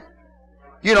anything.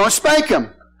 You don't spank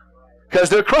them because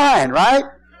they're crying, right?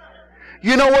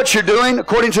 You know what you're doing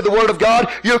according to the Word of God?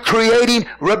 You're creating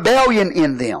rebellion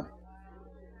in them.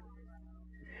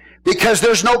 Because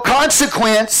there's no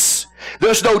consequence.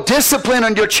 There's no discipline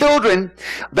on your children.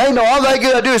 They know all they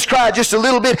got to do is cry just a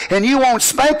little bit and you won't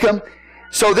spank them.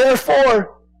 So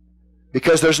therefore,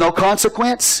 because there's no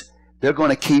consequence, they're going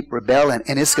to keep rebelling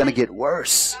and it's going to get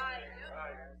worse.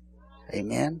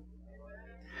 Amen.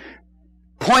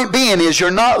 Point being is you're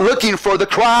not looking for the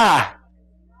cry.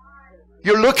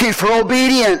 You're looking for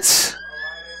obedience.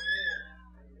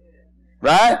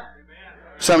 Right?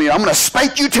 Some of you, I'm going to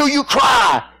spank you till you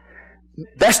cry.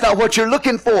 That's not what you're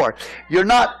looking for. You're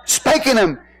not spanking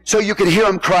them so you can hear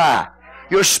them cry.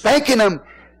 You're spanking them,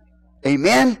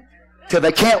 amen, till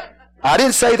they can't. I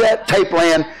didn't say that, Tape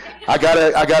Land. I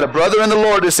got a brother in the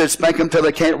Lord that said spank them till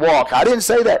they can't walk. I didn't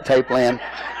say that, Tape Land.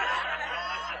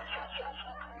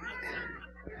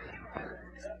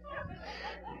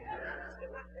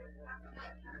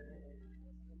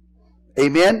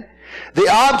 Amen? The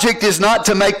object is not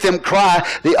to make them cry.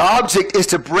 The object is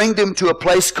to bring them to a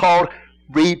place called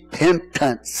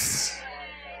repentance.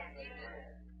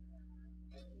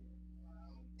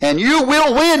 And you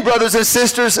will win, brothers and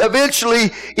sisters,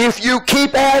 eventually if you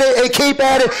keep at it and keep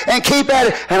at it and keep at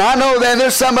it. And I know that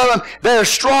there's some of them that are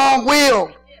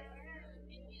strong-willed.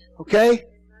 Okay?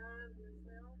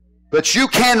 But you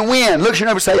can win. Look at your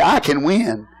neighbor and say, I can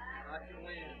win.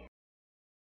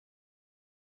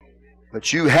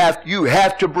 But you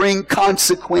have to bring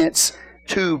consequence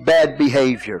to bad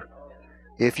behavior.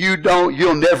 If you don't,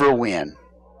 you'll never win.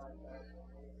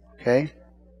 Okay?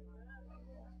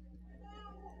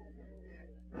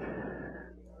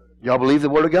 Y'all believe the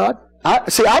Word of God?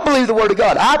 I believe the Word of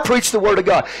God. I preach the Word of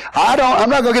God. I'm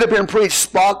not going to get up here and preach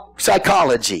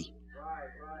psychology.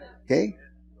 Okay?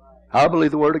 I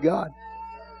believe the Word of God.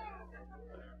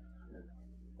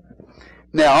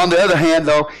 Now, on the other hand,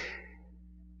 though,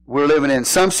 we're living in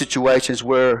some situations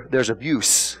where there's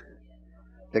abuse.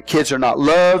 The kids are not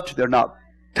loved. They're not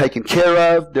taken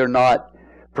care of. They're not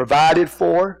provided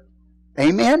for.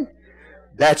 Amen?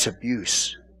 That's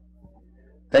abuse.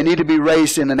 They need to be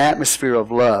raised in an atmosphere of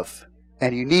love.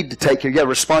 And you need to take care. You have a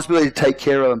responsibility to take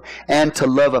care of them and to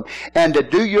love them. And to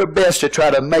do your best to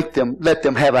try to let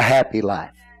them have a happy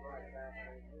life.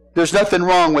 There's nothing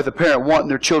wrong with a parent wanting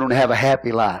their children to have a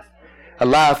happy life. A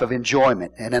life of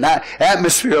enjoyment and an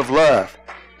atmosphere of love.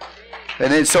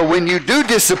 And then, so when you do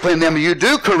discipline them, you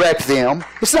do correct them,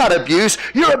 it's not abuse.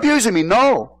 You're abusing me.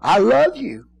 No, I love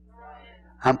you.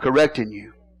 I'm correcting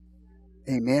you.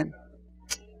 Amen.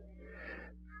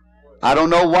 I don't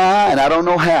know why and I don't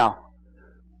know how.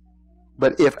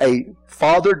 But if a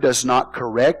father does not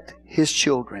correct his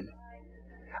children,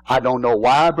 I don't know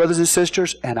why, brothers and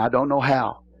sisters, and I don't know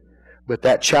how. But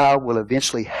that child will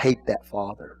eventually hate that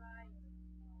father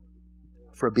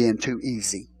for being too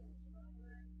easy.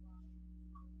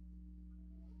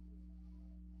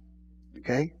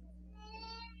 Okay?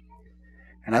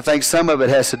 And I think some of it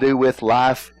has to do with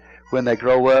life when they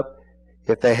grow up.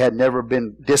 If they had never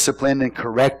been disciplined and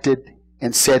corrected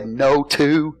and said no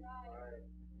to,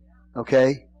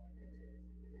 okay?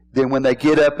 Then when they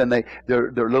get up and they're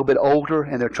a little bit older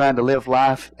and they're trying to live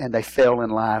life and they fail in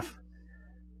life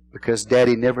because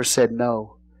Daddy never said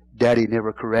no, Daddy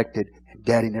never corrected, and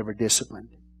Daddy never disciplined.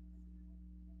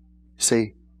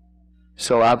 See,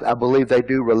 so I believe they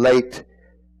do relate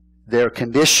their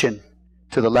condition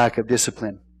to the lack of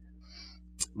discipline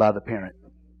by the parent.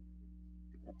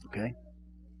 Okay?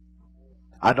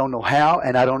 I don't know how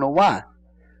and I don't know why.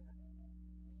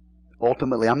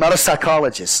 Ultimately, I'm not a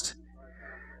psychologist.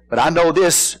 But I know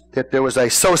this, that there was a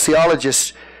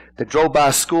sociologist that drove by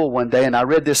a school one day, and I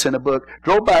read this in a book,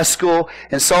 drove by a school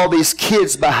and saw these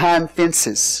kids behind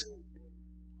fences.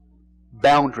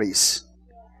 Boundaries.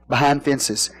 Behind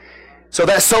fences. So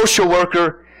that social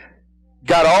worker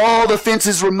got all the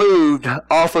fences removed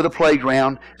off of the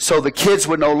playground so the kids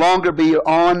would no longer be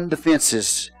on the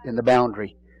fences in the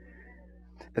boundary.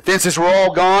 The fences were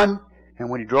all gone, and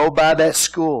when he drove by that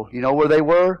school, you know where they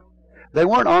were? They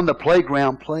weren't on the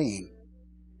playground playing.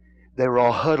 They were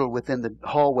all huddled within the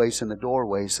hallways and the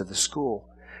doorways of the school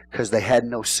because they had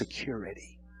no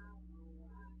security.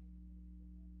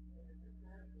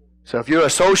 So if you're a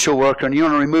social worker and you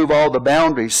want to remove all the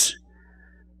boundaries,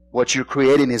 what you're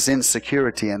creating is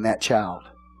insecurity in that child.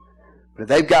 But if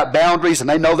they've got boundaries and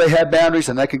they know they have boundaries,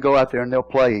 and they can go out there and they'll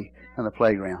play on the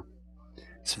playground.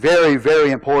 It's very, very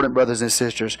important, brothers and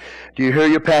sisters. Do you hear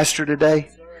your pastor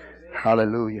today?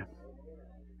 Hallelujah.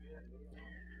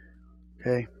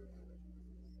 Okay.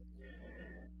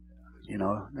 You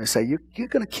know, they say, you're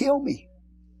going to kill me.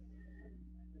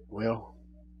 Well,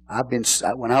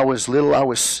 when I was little,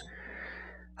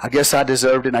 I guess I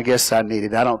deserved it and I guess I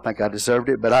needed it. I don't think I deserved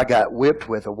it, but I got whipped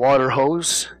with a water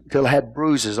hose until I had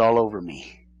bruises all over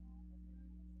me.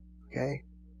 Okay?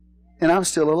 And I'm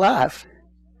still alive.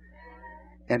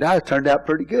 And I turned out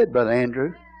pretty good, Brother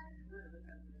Andrew.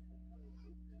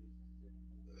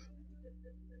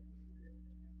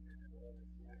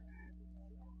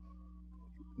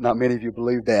 Not many of you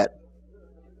believe that.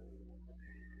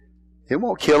 It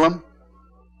won't kill him.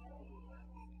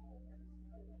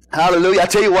 Hallelujah. I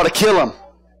tell you what'll kill him.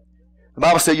 The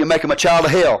Bible says you make him a child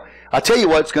of hell. I tell you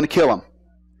what's going to kill him.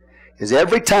 Is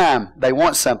every time they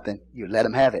want something, you let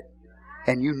them have it.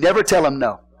 And you never tell them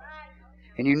no.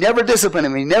 And you never discipline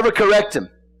them. You never correct them.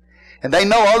 And they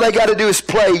know all they got to do is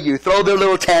play you, throw their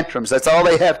little tantrums. That's all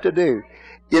they have to do.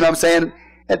 You know what I'm saying?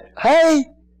 And, hey,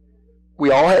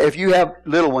 we all have, if you have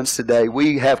little ones today,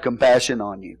 we have compassion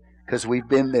on you because we've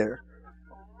been there.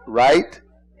 Right?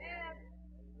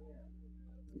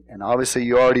 And obviously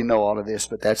you already know all of this,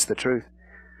 but that's the truth.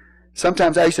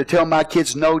 Sometimes I used to tell my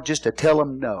kids no just to tell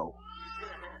them no.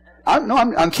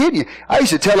 I'm kidding you. I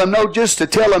used to tell them no just to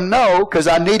tell them no because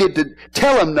I needed to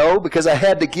tell them no because I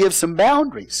had to give some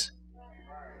boundaries.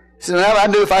 So now I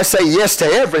knew if I say yes to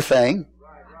everything,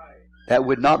 that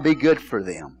would not be good for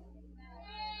them.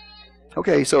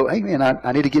 Okay, so, hey man,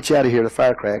 I need to get you out of here. The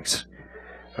fire cracks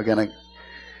are going to...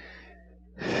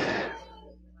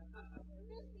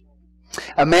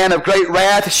 A man of great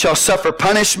wrath shall suffer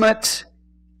punishment.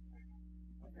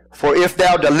 For if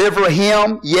thou deliver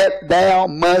him, yet thou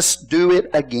must do it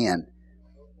again.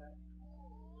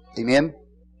 Amen?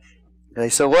 Okay,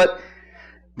 so what?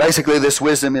 Basically, this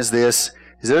wisdom is this.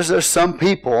 There's some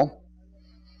people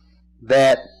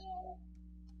that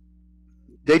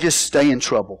they just stay in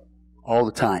trouble all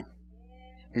the time.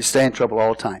 They stay in trouble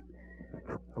all the time.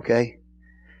 Okay?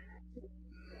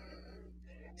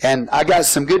 And I got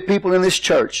some good people in this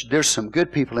church. There's some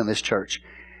good people in this church.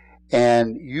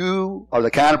 And you are the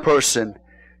kind of person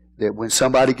that when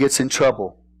somebody gets in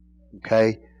trouble,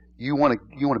 okay, you want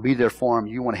to be there for them.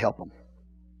 You want to help them.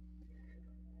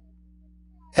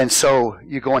 And so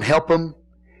you go and help them,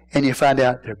 and you find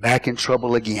out they're back in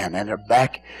trouble again, and they're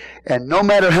back. And no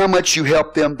matter how much you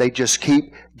help them, they just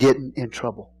keep getting in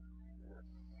trouble.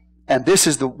 And this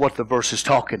is what the verse is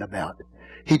talking about.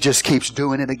 He just keeps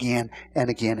doing it again and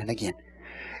again and again.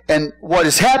 And what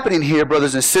is happening here,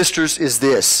 brothers and sisters, is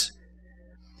this.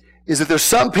 Is that there's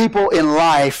some people in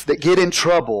life that get in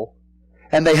trouble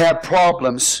and they have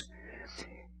problems.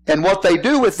 And what they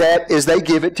do with that is they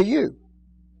give it to you.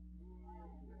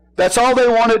 That's all they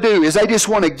want to do, is they just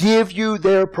want to give you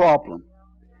their problem.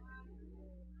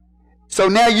 So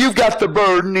now you've got the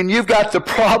burden and you've got the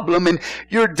problem and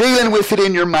you're dealing with it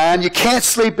in your mind. You can't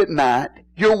sleep at night.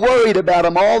 You're worried about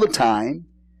them all the time.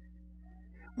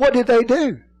 What did they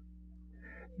do?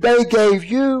 They gave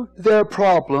you their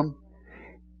problem,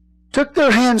 took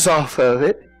their hands off of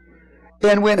it,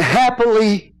 and went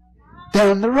happily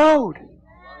down the road.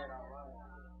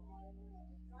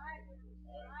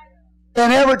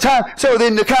 And every time, so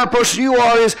then the kind of person you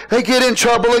are is, they get in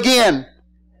trouble again.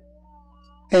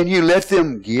 And you let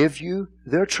them give you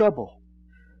their trouble.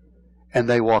 And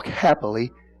they walk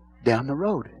happily down the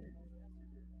road.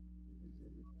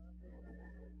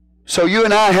 So you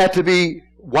and I have to be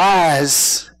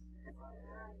wise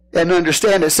and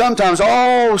understand that sometimes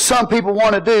all some people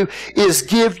want to do is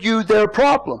give you their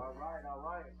problem.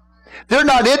 They're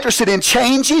not interested in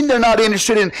changing. They're not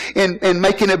interested in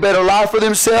making a better life for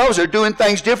themselves or doing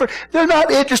things different. They're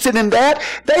not interested in that.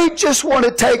 They just want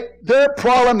to take their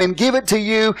problem and give it to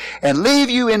you and leave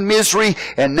you in misery,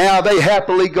 and now they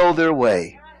happily go their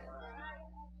way.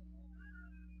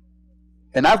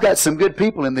 And I've got some good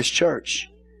people in this church.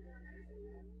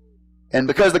 And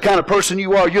because the kind of person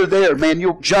you are, you're there, man,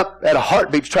 you'll jump at a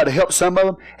heartbeat to try to help some of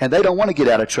them, and they don't want to get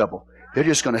out of trouble. They're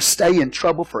just going to stay in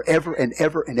trouble forever and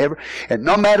ever and ever. And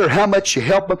no matter how much you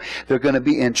help them, they're going to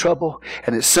be in trouble.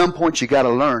 And at some point you got to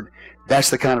learn that's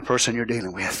the kind of person you're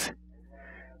dealing with.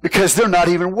 Because they're not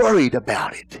even worried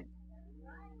about it.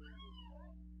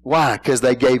 Why? Because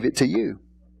they gave it to you.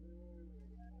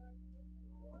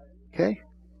 Okay?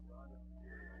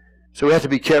 So we have to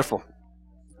be careful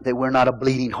that we're not a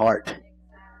bleeding heart.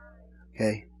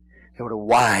 Okay? That we're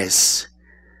wise.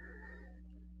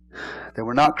 That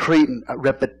we're not creating a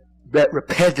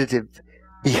repetitive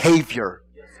behavior.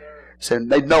 So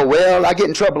they know, well, I get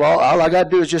in trouble. All I got to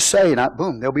do is just say, and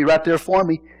boom, they'll be right there for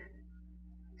me.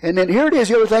 And then here it is,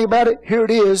 the other thing about it, here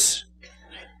it is.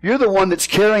 You're the one that's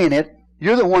carrying it.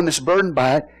 You're the one that's burdened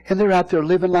by it. And they're out there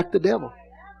living like the devil.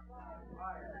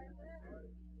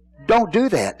 Don't do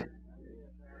that.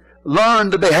 Learn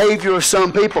the behavior of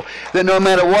some people that no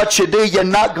matter what you do, you're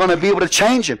not going to be able to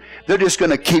change them. They're just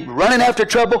going to keep running after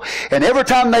trouble. And every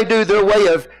time they do, their way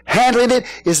of handling it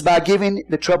is by giving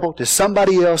the trouble to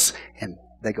somebody else. And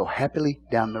they go happily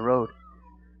down the road.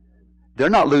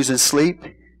 They're not losing sleep.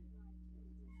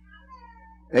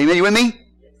 Amen, you with me?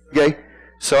 Okay.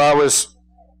 So I was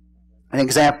an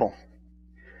example.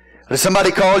 If somebody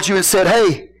called you and said,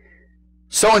 hey,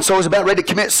 so-and-so is about ready to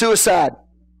commit suicide.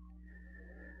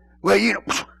 Well, you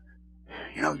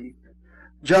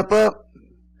jump up,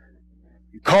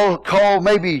 you call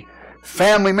maybe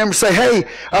family members, say, hey,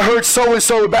 I heard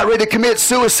so-and-so about ready to commit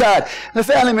suicide. And the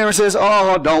family member says,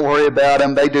 oh, don't worry about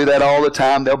them. They do that all the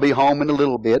time. They'll be home in a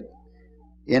little bit,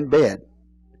 in bed.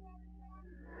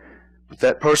 But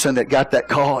that person that got that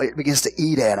call, it begins to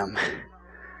eat at them.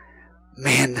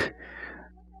 Man,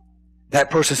 that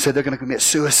person said they're going to commit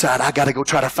suicide. I got to go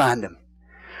try to find them.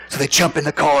 So they jump in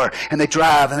the car and they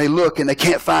drive and they look and they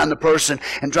can't find the person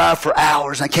and drive for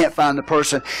hours and they can't find the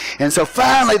person. And so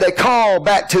finally they call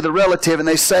back to the relative and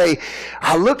they say,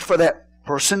 I looked for that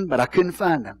person, but I couldn't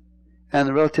find them. And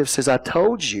the relative says, I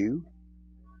told you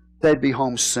they'd be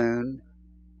home soon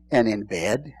and in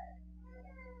bed.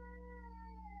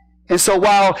 And so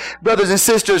while, brothers and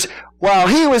sisters, while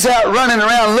he was out running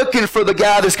around looking for the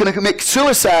guy that's going to commit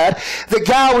suicide, the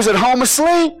guy was at home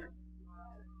asleep.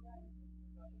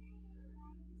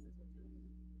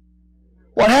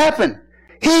 What happened?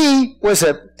 He was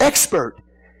an expert,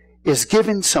 is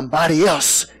giving somebody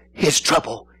else his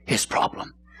trouble, his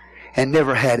problem, and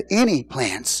never had any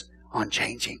plans on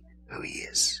changing who he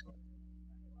is.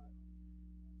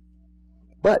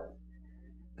 But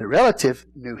the relative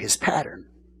knew his pattern.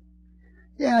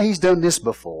 Yeah, he's done this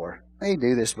before. They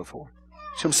do this before.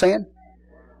 See what I'm saying?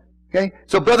 Okay?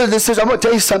 So brothers and sisters, I'm going to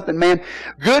tell you something, man.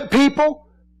 Good people,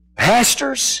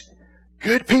 pastors,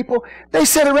 good people, they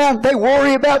sit around, they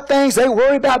worry about things, they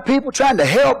worry about people, trying to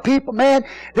help people, man.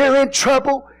 They're in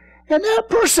trouble. And that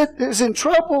person that's in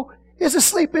trouble is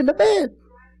asleep in the bed.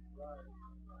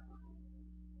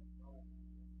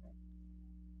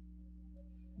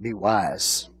 Be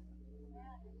wise.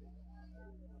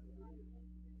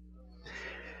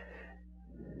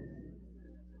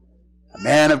 A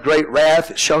man of great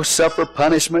wrath shall suffer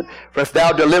punishment, for if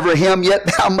thou deliver him, yet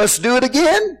thou must do it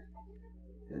again.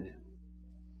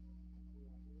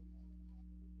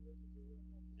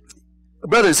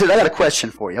 Brothers and sisters, I got a question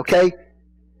for you, okay?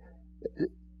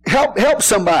 Help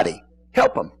somebody.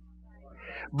 Help them.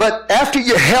 But after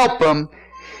you help them,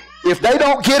 if they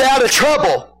don't get out of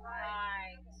trouble,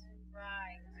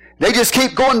 they just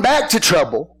keep going back to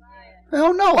trouble.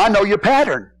 Oh no, I know your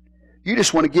pattern. You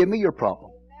just want to give me your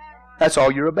problem. That's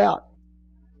all you're about.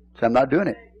 So I'm not doing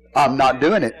it. I'm not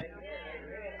doing it.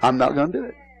 I'm not going to do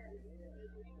it.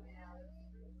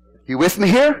 You with me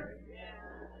here?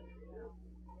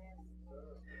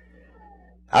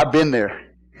 I've been there.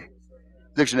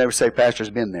 You should never say pastor's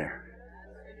been there.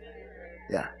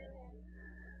 Yeah.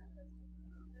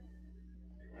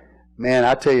 Man,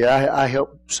 I tell you, I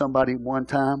helped somebody one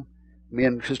time. Me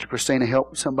and Sister Christina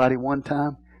helped somebody one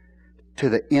time to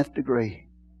the nth degree.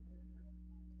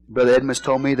 Brother Edmonds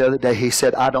told me the other day, he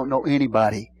said, I don't know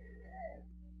anybody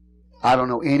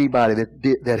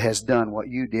that has done what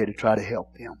you did to try to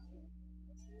help them.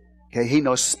 Okay, he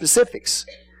knows specifics.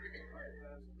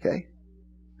 Okay.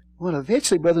 Well,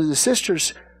 eventually, brothers and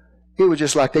sisters, it was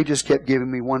just like they just kept giving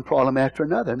me one problem after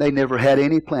another, and they never had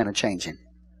any plan of changing.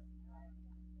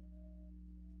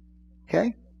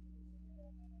 Okay?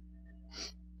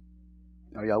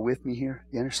 Are y'all with me here?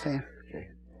 You understand? Okay.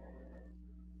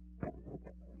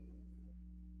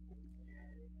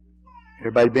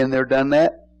 Everybody been there, done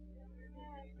that?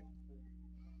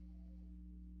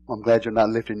 Well, I'm glad you're not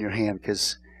lifting your hand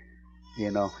because,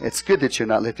 you know, it's good that you're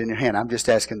not lifting your hand. I'm just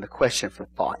asking the question for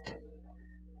thought.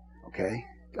 Okay?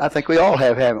 I think we all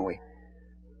have, haven't we?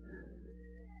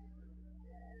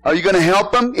 Are you going to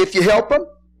help them if you help them?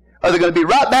 Are they going to be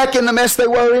right back in the mess they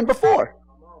were in before?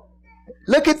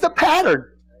 Look at the pattern.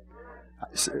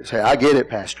 Say, I get it,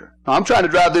 Pastor. No, I'm trying to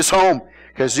drive this home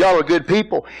because y'all are good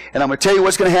people. And I'm going to tell you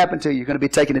what's going to happen to you. You're going to be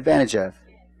taken advantage of.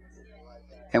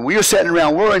 And when you're sitting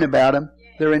around worrying about them,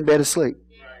 they're in bed asleep.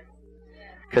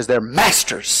 Because they're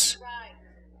masters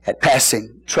at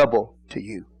passing trouble to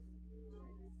you.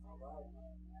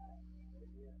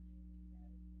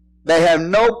 They have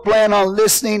no plan on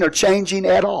listening or changing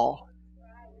at all.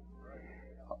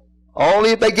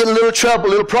 Only if they get a little trouble,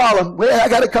 a little problem. Well, I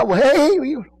got a couple. Hey, will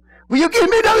you give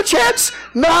me another chance?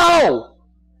 No.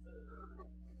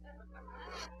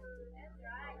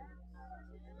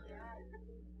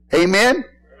 Amen?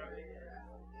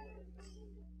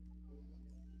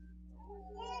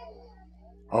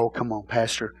 Oh, come on,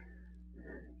 Pastor.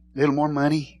 A little more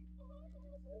money.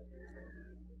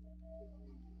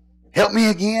 Help me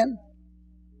again.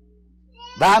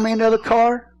 Buy me another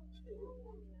car.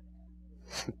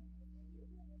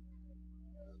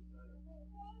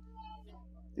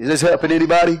 Is this helping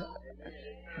anybody?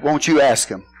 Won't you ask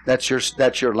them? That's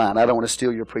your line. I don't want to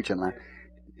steal your preaching line.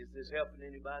 Is this helping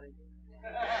anybody?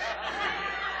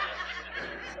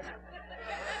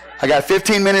 I got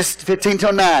 15 minutes, 15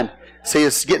 till 9. See,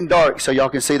 it's getting dark, so y'all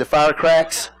can see the fire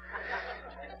cracks.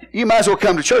 You might as well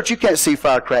come to church. You can't see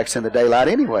fire cracks in the daylight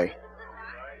anyway.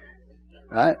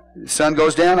 Right? The sun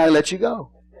goes down, I let you go.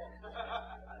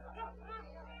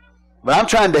 But I'm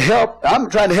trying to help. I'm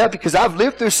trying to help you because I've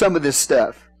lived through some of this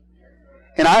stuff.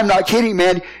 And I'm not kidding,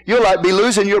 man. You'll like be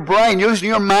losing your brain, losing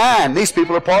your mind. These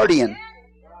people are partying.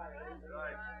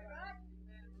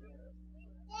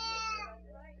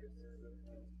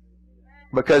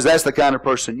 Because that's the kind of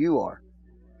person you are.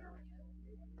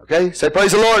 Okay? Say,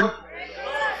 praise the Lord.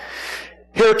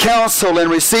 Hear counsel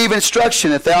and receive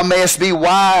instruction, that thou mayest be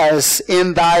wise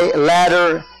in thy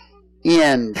latter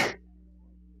end.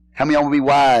 How many of you will be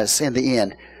wise in the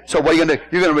end? So what are you going to do?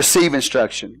 You're going to receive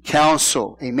instruction,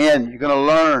 counsel. Amen. You're going to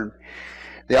learn.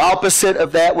 The opposite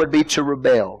of that would be to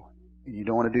rebel. And you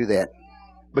don't want to do that.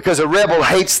 Because a rebel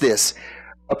hates this.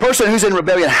 A person who's in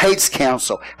rebellion hates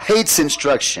counsel, hates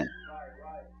instruction.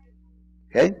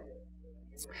 Okay?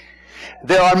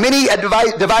 There are many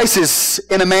devices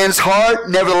in a man's heart.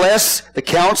 Nevertheless, the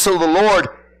counsel of the Lord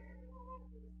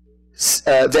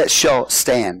that shall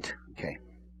stand. Okay.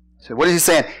 So what is he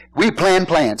saying? We plan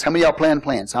plans. How many of y'all plan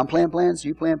plans? I'm planning plans.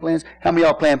 You plan plans. How many of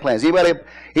y'all plan plans?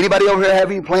 Anybody over here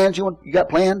have any plans you got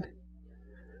planned?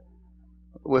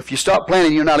 Well, if you stop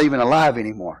planning, you're not even alive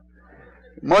anymore.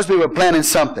 Most people are planning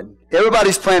something.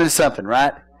 Everybody's planning something,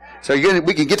 right? So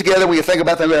we can get together, we can think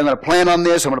about that. I'm going to plan on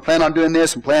this, I'm going to plan on doing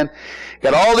this, and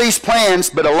got all these plans,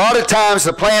 but a lot of times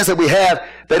the plans that we have,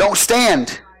 they don't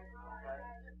stand.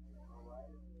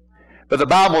 But the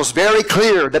Bible's very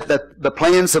clear that the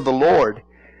plans of the Lord,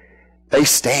 they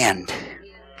stand.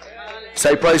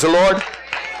 Say praise the Lord.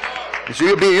 So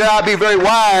you ought to be very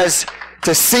wise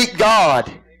to seek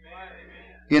God.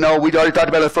 You know, we already talked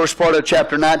about the first part of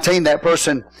chapter 19, that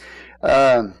person...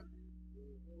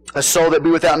 a soul that be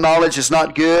without knowledge is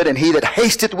not good, and he that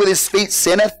hasteth with his feet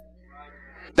sinneth.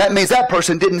 That means that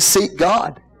person didn't seek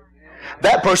God.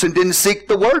 That person didn't seek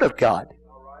the Word of God.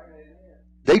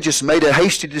 They just made a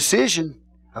hasty decision,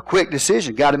 a quick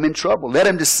decision, got him in trouble. Led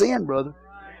him to sin, brother.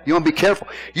 You want to be careful.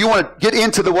 You want to get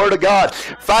into the Word of God.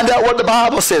 Find out what the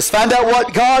Bible says. Find out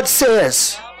what God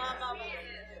says.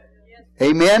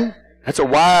 Amen? That's a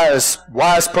wise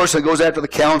person that goes after the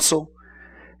counsel.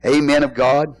 Amen of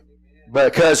God.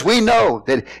 Because we know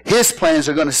that His plans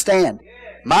are going to stand.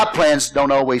 My plans don't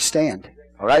always stand.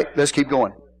 All right? Let's keep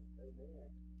going.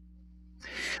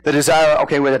 The desire,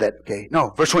 okay, wait a minute. Okay,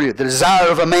 no, verse 22. The desire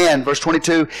of a man, verse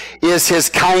 22, is his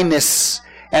kindness,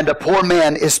 and a poor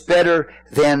man is better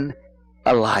than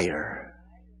a liar.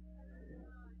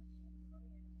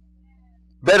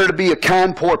 Better to be a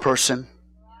kind, poor person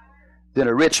than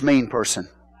a rich, mean person.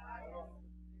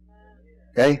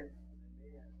 Okay?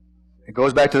 It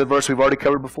goes back to the verse we've already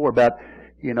covered before about,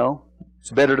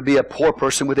 it's better to be a poor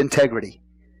person with integrity.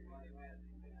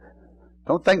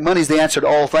 Don't think money's the answer to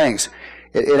all things.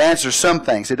 It answers some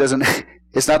things.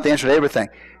 It's not the answer to everything.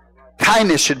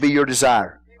 Kindness should be your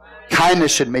desire.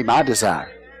 Kindness should be my desire.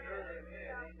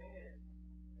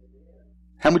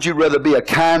 How would you rather be a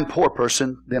kind, poor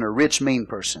person than a rich, mean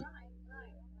person?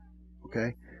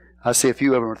 Okay? I see a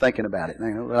few of them are thinking about it.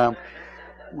 Well,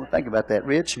 think about that.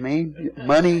 Rich, mean,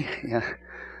 money. Yeah.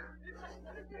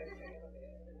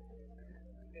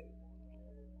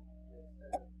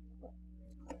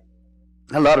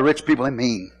 A lot of rich people are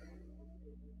mean.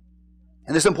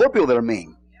 And there's some poor people that are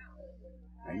mean.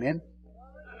 Amen.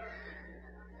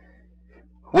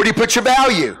 Where do you put your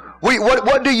value?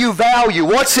 What do you value?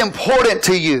 What's important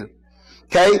to you?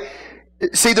 Okay?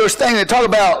 See, there's things that talk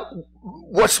about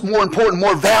what's more important,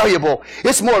 more valuable.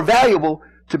 It's more valuable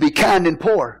to be kind and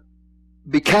poor.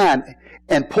 Be kind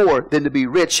and poor than to be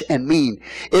rich and mean.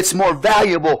 It's more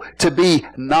valuable to be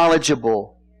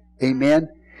knowledgeable. Amen?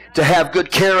 To have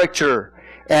good character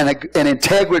and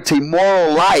integrity,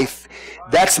 moral life.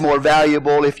 That's more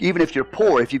valuable, even if you're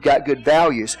poor, if you've got good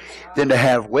values, than to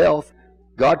have wealth.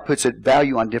 God puts a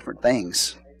value on different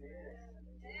things.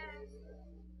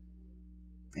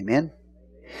 Amen?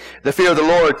 The fear of the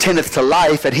Lord tendeth to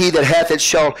life, and he that hath it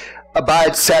shall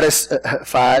abide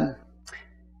satisfied.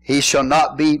 He shall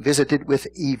not be visited with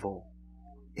evil.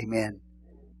 Amen.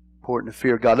 Important to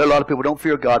fear God. There are a lot of people who don't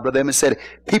fear God. Brother Emmett said,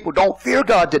 people don't fear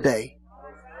God today.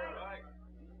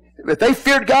 If they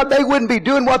feared God, they wouldn't be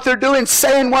doing what they're doing,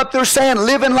 saying what they're saying,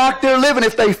 living like they're living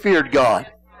if they feared God.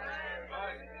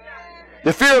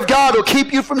 The fear of God will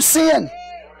keep you from sin.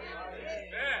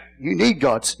 You need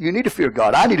to fear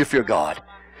God. I need to fear God.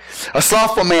 A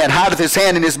slothful man hideth his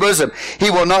hand in his bosom. He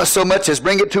will not so much as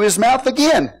bring it to his mouth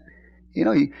again.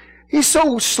 He's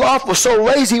so slothful, so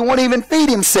lazy, he won't even feed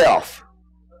himself.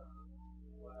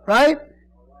 Right?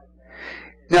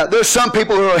 Now, there's some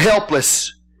people who are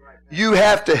helpless. You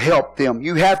have to help them.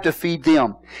 You have to feed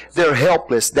them. They're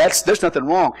helpless. There's nothing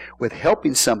wrong with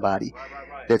helping somebody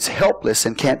that's helpless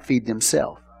and can't feed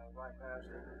themselves.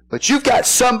 But you've got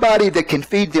somebody that can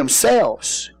feed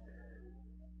themselves.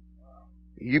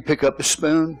 You pick up a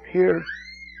spoon here,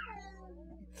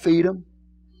 feed them.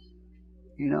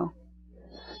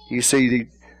 You see the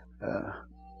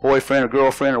boyfriend or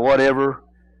girlfriend or whatever,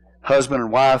 husband or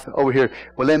wife over here.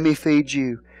 Well, let me feed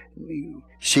you.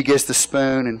 She gets the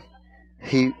spoon and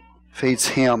he feeds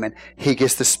him, and he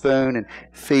gets the spoon and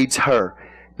feeds her.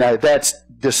 Now that's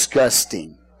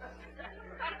disgusting.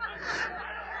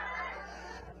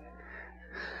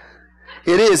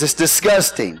 It is. It's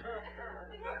disgusting.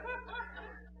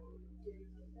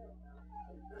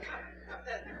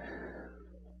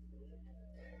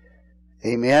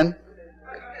 Amen.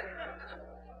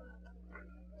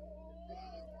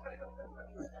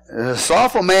 A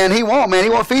slothful man, he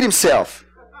won't feed himself.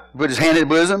 Put his hand in his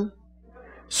bosom.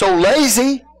 So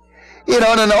lazy. And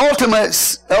an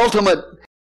ultimate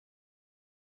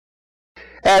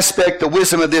aspect, the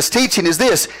wisdom of this teaching is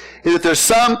this, is that there's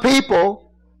some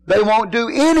people, they won't do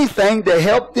anything to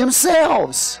help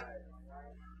themselves.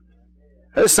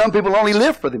 There's some people who only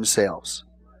live for themselves.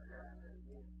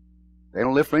 They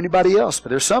don't live for anybody else. But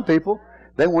there's some people,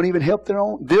 they won't even help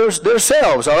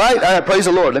themselves. All right, praise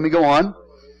the Lord. Let me go on.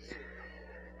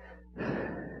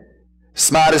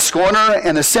 Smite a scorner,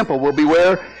 and the simple will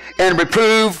beware, and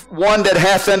reprove one that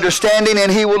hath understanding,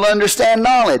 and he will understand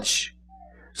knowledge.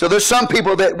 So there's some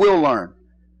people that will learn.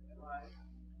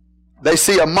 They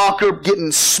see a mocker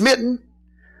getting smitten,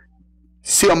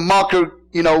 see a mocker,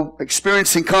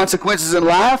 experiencing consequences in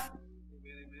life.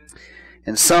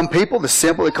 And some people, the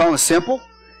simple, they call them simple,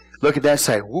 look at that and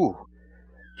say, "Woo,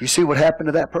 do you see what happened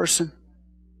to that person?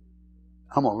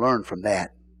 I'm going to learn from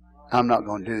that. I'm not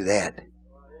going to do that."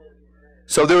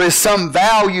 So there is some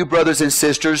value, brothers and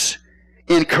sisters,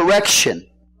 in correction.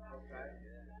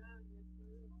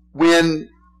 When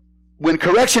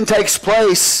correction takes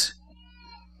place,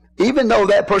 even though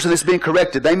that person that's being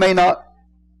corrected, they may not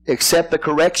accept the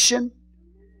correction,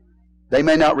 they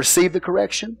may not receive the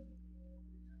correction,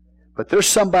 but there's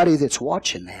somebody that's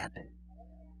watching that.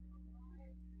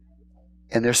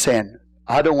 And they're saying,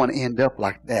 "I don't want to end up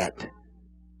like that."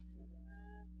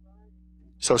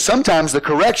 So sometimes the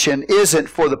correction isn't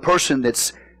for the person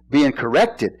that's being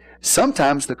corrected.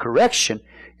 Sometimes the correction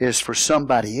is for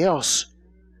somebody else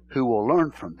who will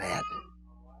learn from that.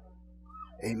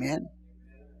 Amen.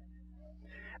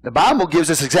 The Bible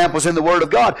gives us examples in the Word of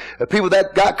God of people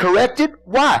that got corrected.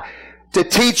 Why? To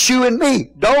teach you and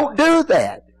me. Don't do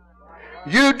that.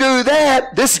 You do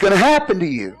that, this is going to happen to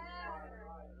you.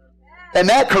 And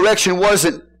that correction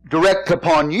wasn't direct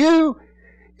upon you.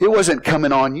 It wasn't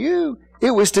coming on you.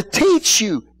 It was to teach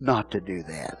you not to do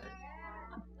that.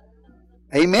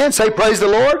 Amen. Say praise the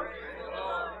Lord.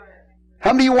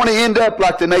 How many of you want to end up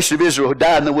like the nation of Israel who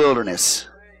died in the wilderness?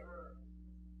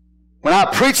 When I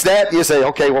preach that, you say,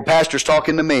 "Okay, well, pastor's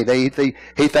talking to me.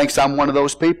 He thinks I'm one of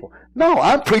those people." No,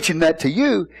 I'm preaching that to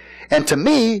you and to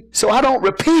me so I don't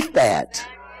repeat that.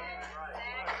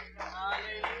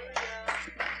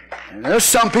 And there's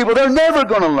some people, they're never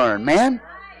going to learn, man.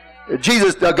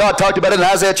 God talked about it in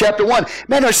Isaiah chapter 1.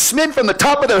 Man, they're smitten from the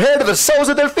top of their head to the soles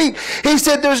of their feet. He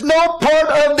said there's no part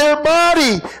of their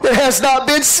body that has not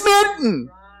been smitten.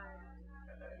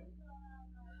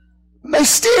 They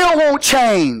still won't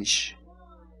change.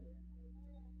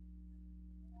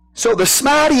 So the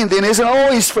smiting then isn't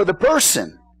always for the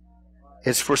person.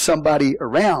 It's for somebody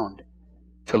around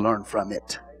to learn from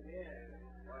it.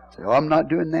 So I'm not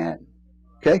doing that.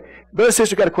 Okay? Brother,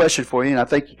 sister, got a question for you,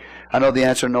 and I know the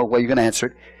answer, no way you're going to answer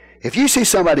it. If you see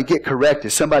somebody get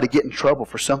corrected, somebody get in trouble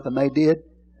for something they did,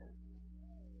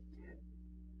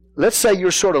 let's say you're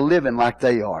sort of living like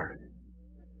they are.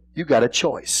 You got a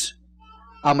choice.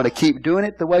 I'm going to keep doing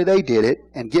it the way they did it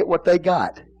and get what they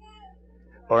got.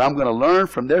 Or I'm going to learn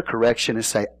from their correction and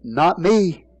say, "Not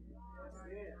me."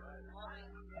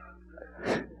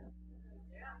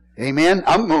 Amen?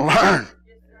 I'm going to learn.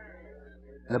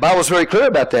 And the Bible's very clear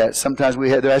about that. Sometimes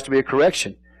there has to be a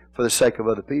correction for the sake of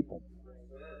other people.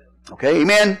 Okay,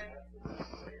 amen?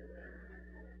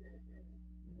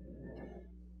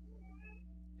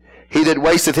 He that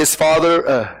wasteth his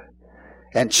father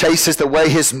and chaseth away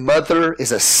his mother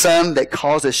is a son that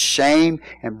causeth shame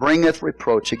and bringeth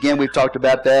reproach. Again, we've talked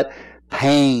about that.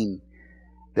 Pain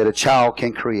that a child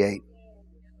can create.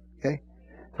 Okay?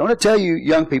 I want to tell you,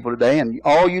 young people today, and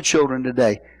all you children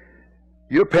today,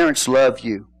 your parents love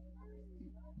you.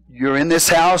 You're in this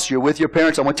house, you're with your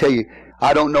parents. I want to tell you,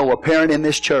 I don't know a parent in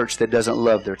this church that doesn't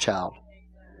love their child.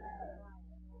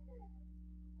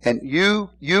 And you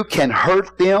can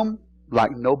hurt them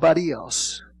like nobody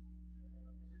else.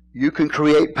 You can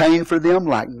create pain for them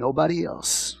like nobody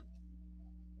else.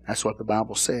 That's what the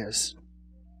Bible says.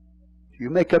 You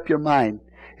make up your mind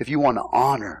if you want to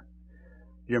honor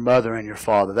your mother and your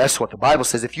father. That's what the Bible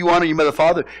says. If you honor your mother and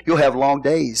father, you'll have long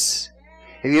days.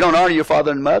 If you don't honor your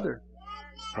father and mother,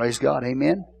 praise God,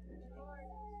 amen.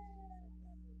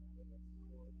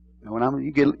 And when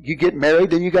you get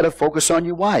married, then you got to focus on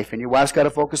your wife, and your wife's got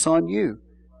to focus on you,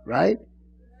 right?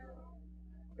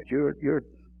 But you're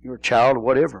a child or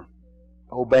whatever.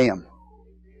 Obey them,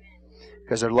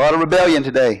 because there's a lot of rebellion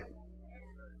today.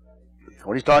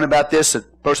 What he's talking about this,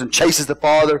 person chases the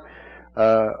father,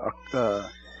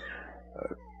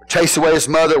 chases away his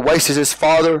mother, wastes his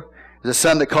father, is a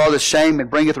son that causeth shame and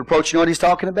bringeth reproach. You know what he's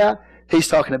talking about? He's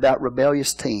talking about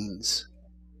rebellious teens.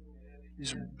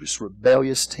 These just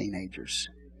rebellious teenagers.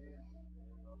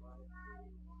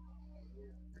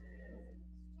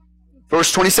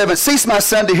 Verse 27, cease, my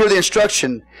son, to hear the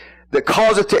instruction that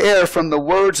causeth to err from the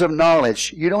words of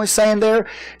knowledge. You know what he's saying there?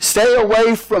 Stay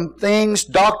away from things,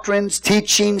 doctrines,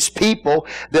 teachings, people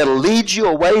that'll lead you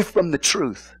away from the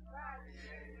truth.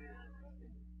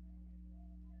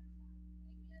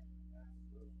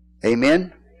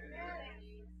 Amen?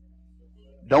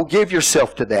 Don't give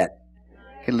yourself to that.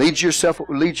 It can lead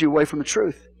you away from the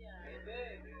truth.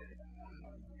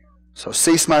 So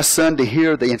cease, my son, to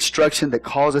hear the instruction that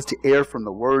causeth to err from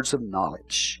the words of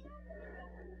knowledge.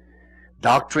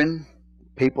 Doctrine,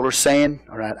 people are saying,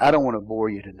 all right, I don't want to bore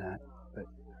you tonight, but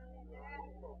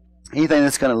anything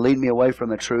that's going to lead me away from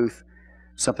the truth,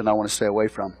 something I want to stay away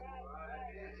from.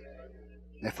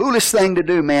 The foolish thing to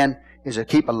do, man, is to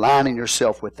keep aligning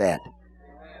yourself with that,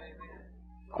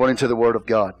 according to the Word of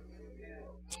God.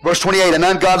 Verse 28, an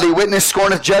ungodly witness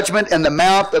scorneth judgment, and the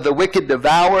mouth of the wicked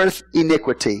devoureth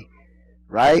iniquity.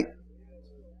 Right?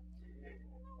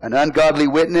 An ungodly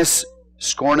witness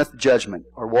scorneth judgment,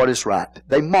 or what is right.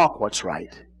 They mock what's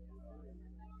right.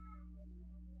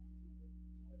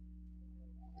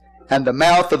 And the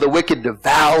mouth of the wicked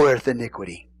devoureth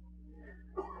iniquity.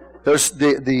 There's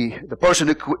the person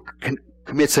who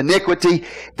commits iniquity,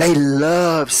 they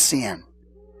love sin.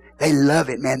 They love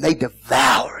it, man. They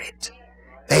devour it.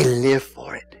 They live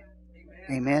for it.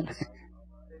 Amen?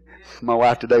 My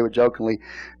wife today was jokingly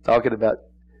talking about,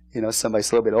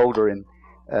 somebody's a little bit older, and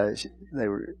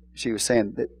she was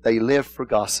saying that they live for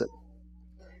gossip.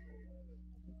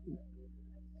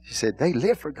 She said they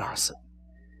live for gossip,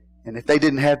 and if they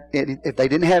didn't have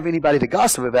anybody to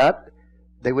gossip about,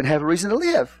 they wouldn't have a reason to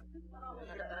live.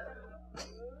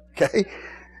 Okay,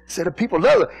 said the people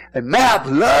love it. And mouth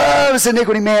loves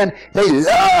iniquity, man. They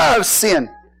love sin.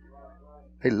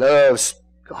 They love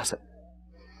gossip.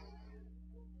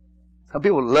 Some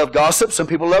people love gossip. Some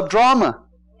people love drama.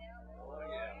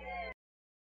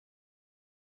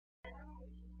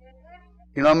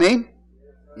 You know what I mean?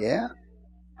 Yeah.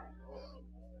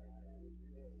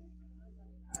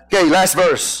 Okay, last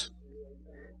verse.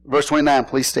 Verse 29,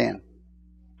 please stand.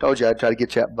 Told you I'd try to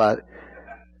get you up by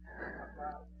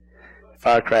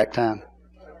firecrack time.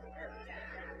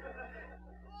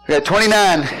 Okay,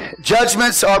 29.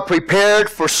 Judgments are prepared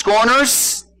for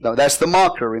scorners. No, that's the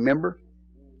mocker, remember?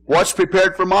 What's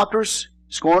prepared for mockers?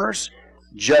 Scorners?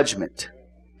 Judgment.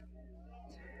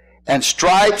 And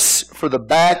stripes for the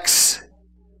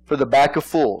back of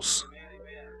fools.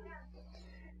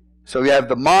 So we have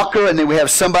the mocker, and then we have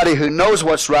somebody who knows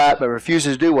what's right but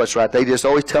refuses to do what's right. They just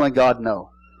always telling God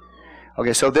no.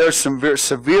 Okay, so there's some very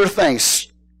severe things.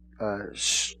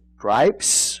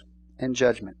 Stripes and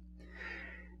judgment.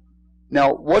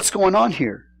 Now, what's going on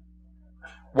here?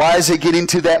 Why is it getting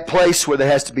to that place where there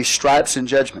has to be stripes and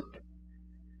judgment?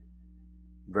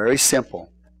 Very simple.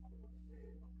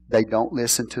 They don't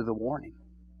listen to the warning.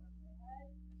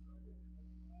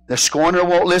 The scorner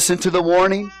won't listen to the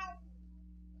warning.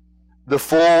 The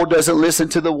fool doesn't listen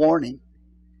to the warning.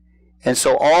 And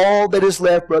so all that is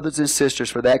left, brothers and sisters,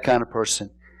 for that kind of person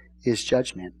is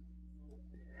judgment.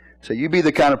 So you be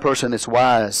the kind of person that's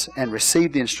wise and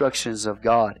receive the instructions of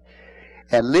God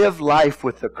and live life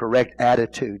with the correct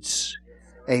attitudes.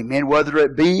 Amen. Whether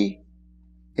it be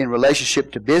in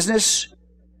relationship to business,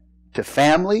 to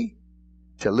family,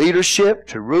 to leadership,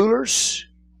 to rulers,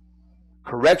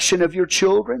 correction of your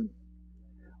children,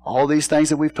 all these things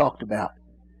that we've talked about.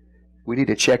 We need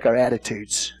to check our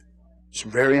attitudes. It's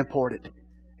very important.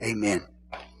 Amen.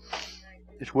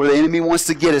 It's where the enemy wants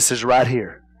to get us, is right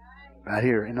here. Right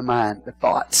here in the mind, the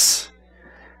thoughts.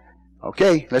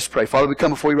 Okay, let's pray. Father, we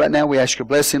come before you right now. We ask your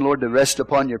blessing, Lord, to rest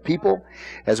upon your people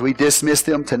as we dismiss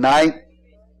them tonight.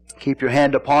 Keep your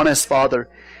hand upon us, Father.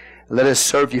 Let us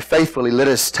serve you faithfully. Let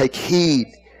us take heed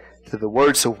to the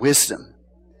words of wisdom.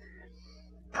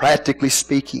 Practically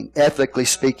speaking, ethically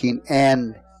speaking,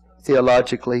 and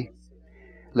theologically,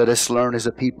 let us learn as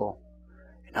a people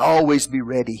and always be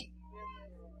ready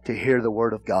to hear the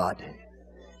Word of God.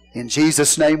 In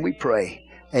Jesus' name we pray.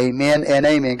 Amen and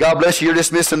amen. God bless you. You're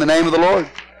dismissed in the name of the Lord.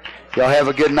 Y'all have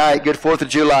a good night. Good 4th of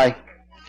July.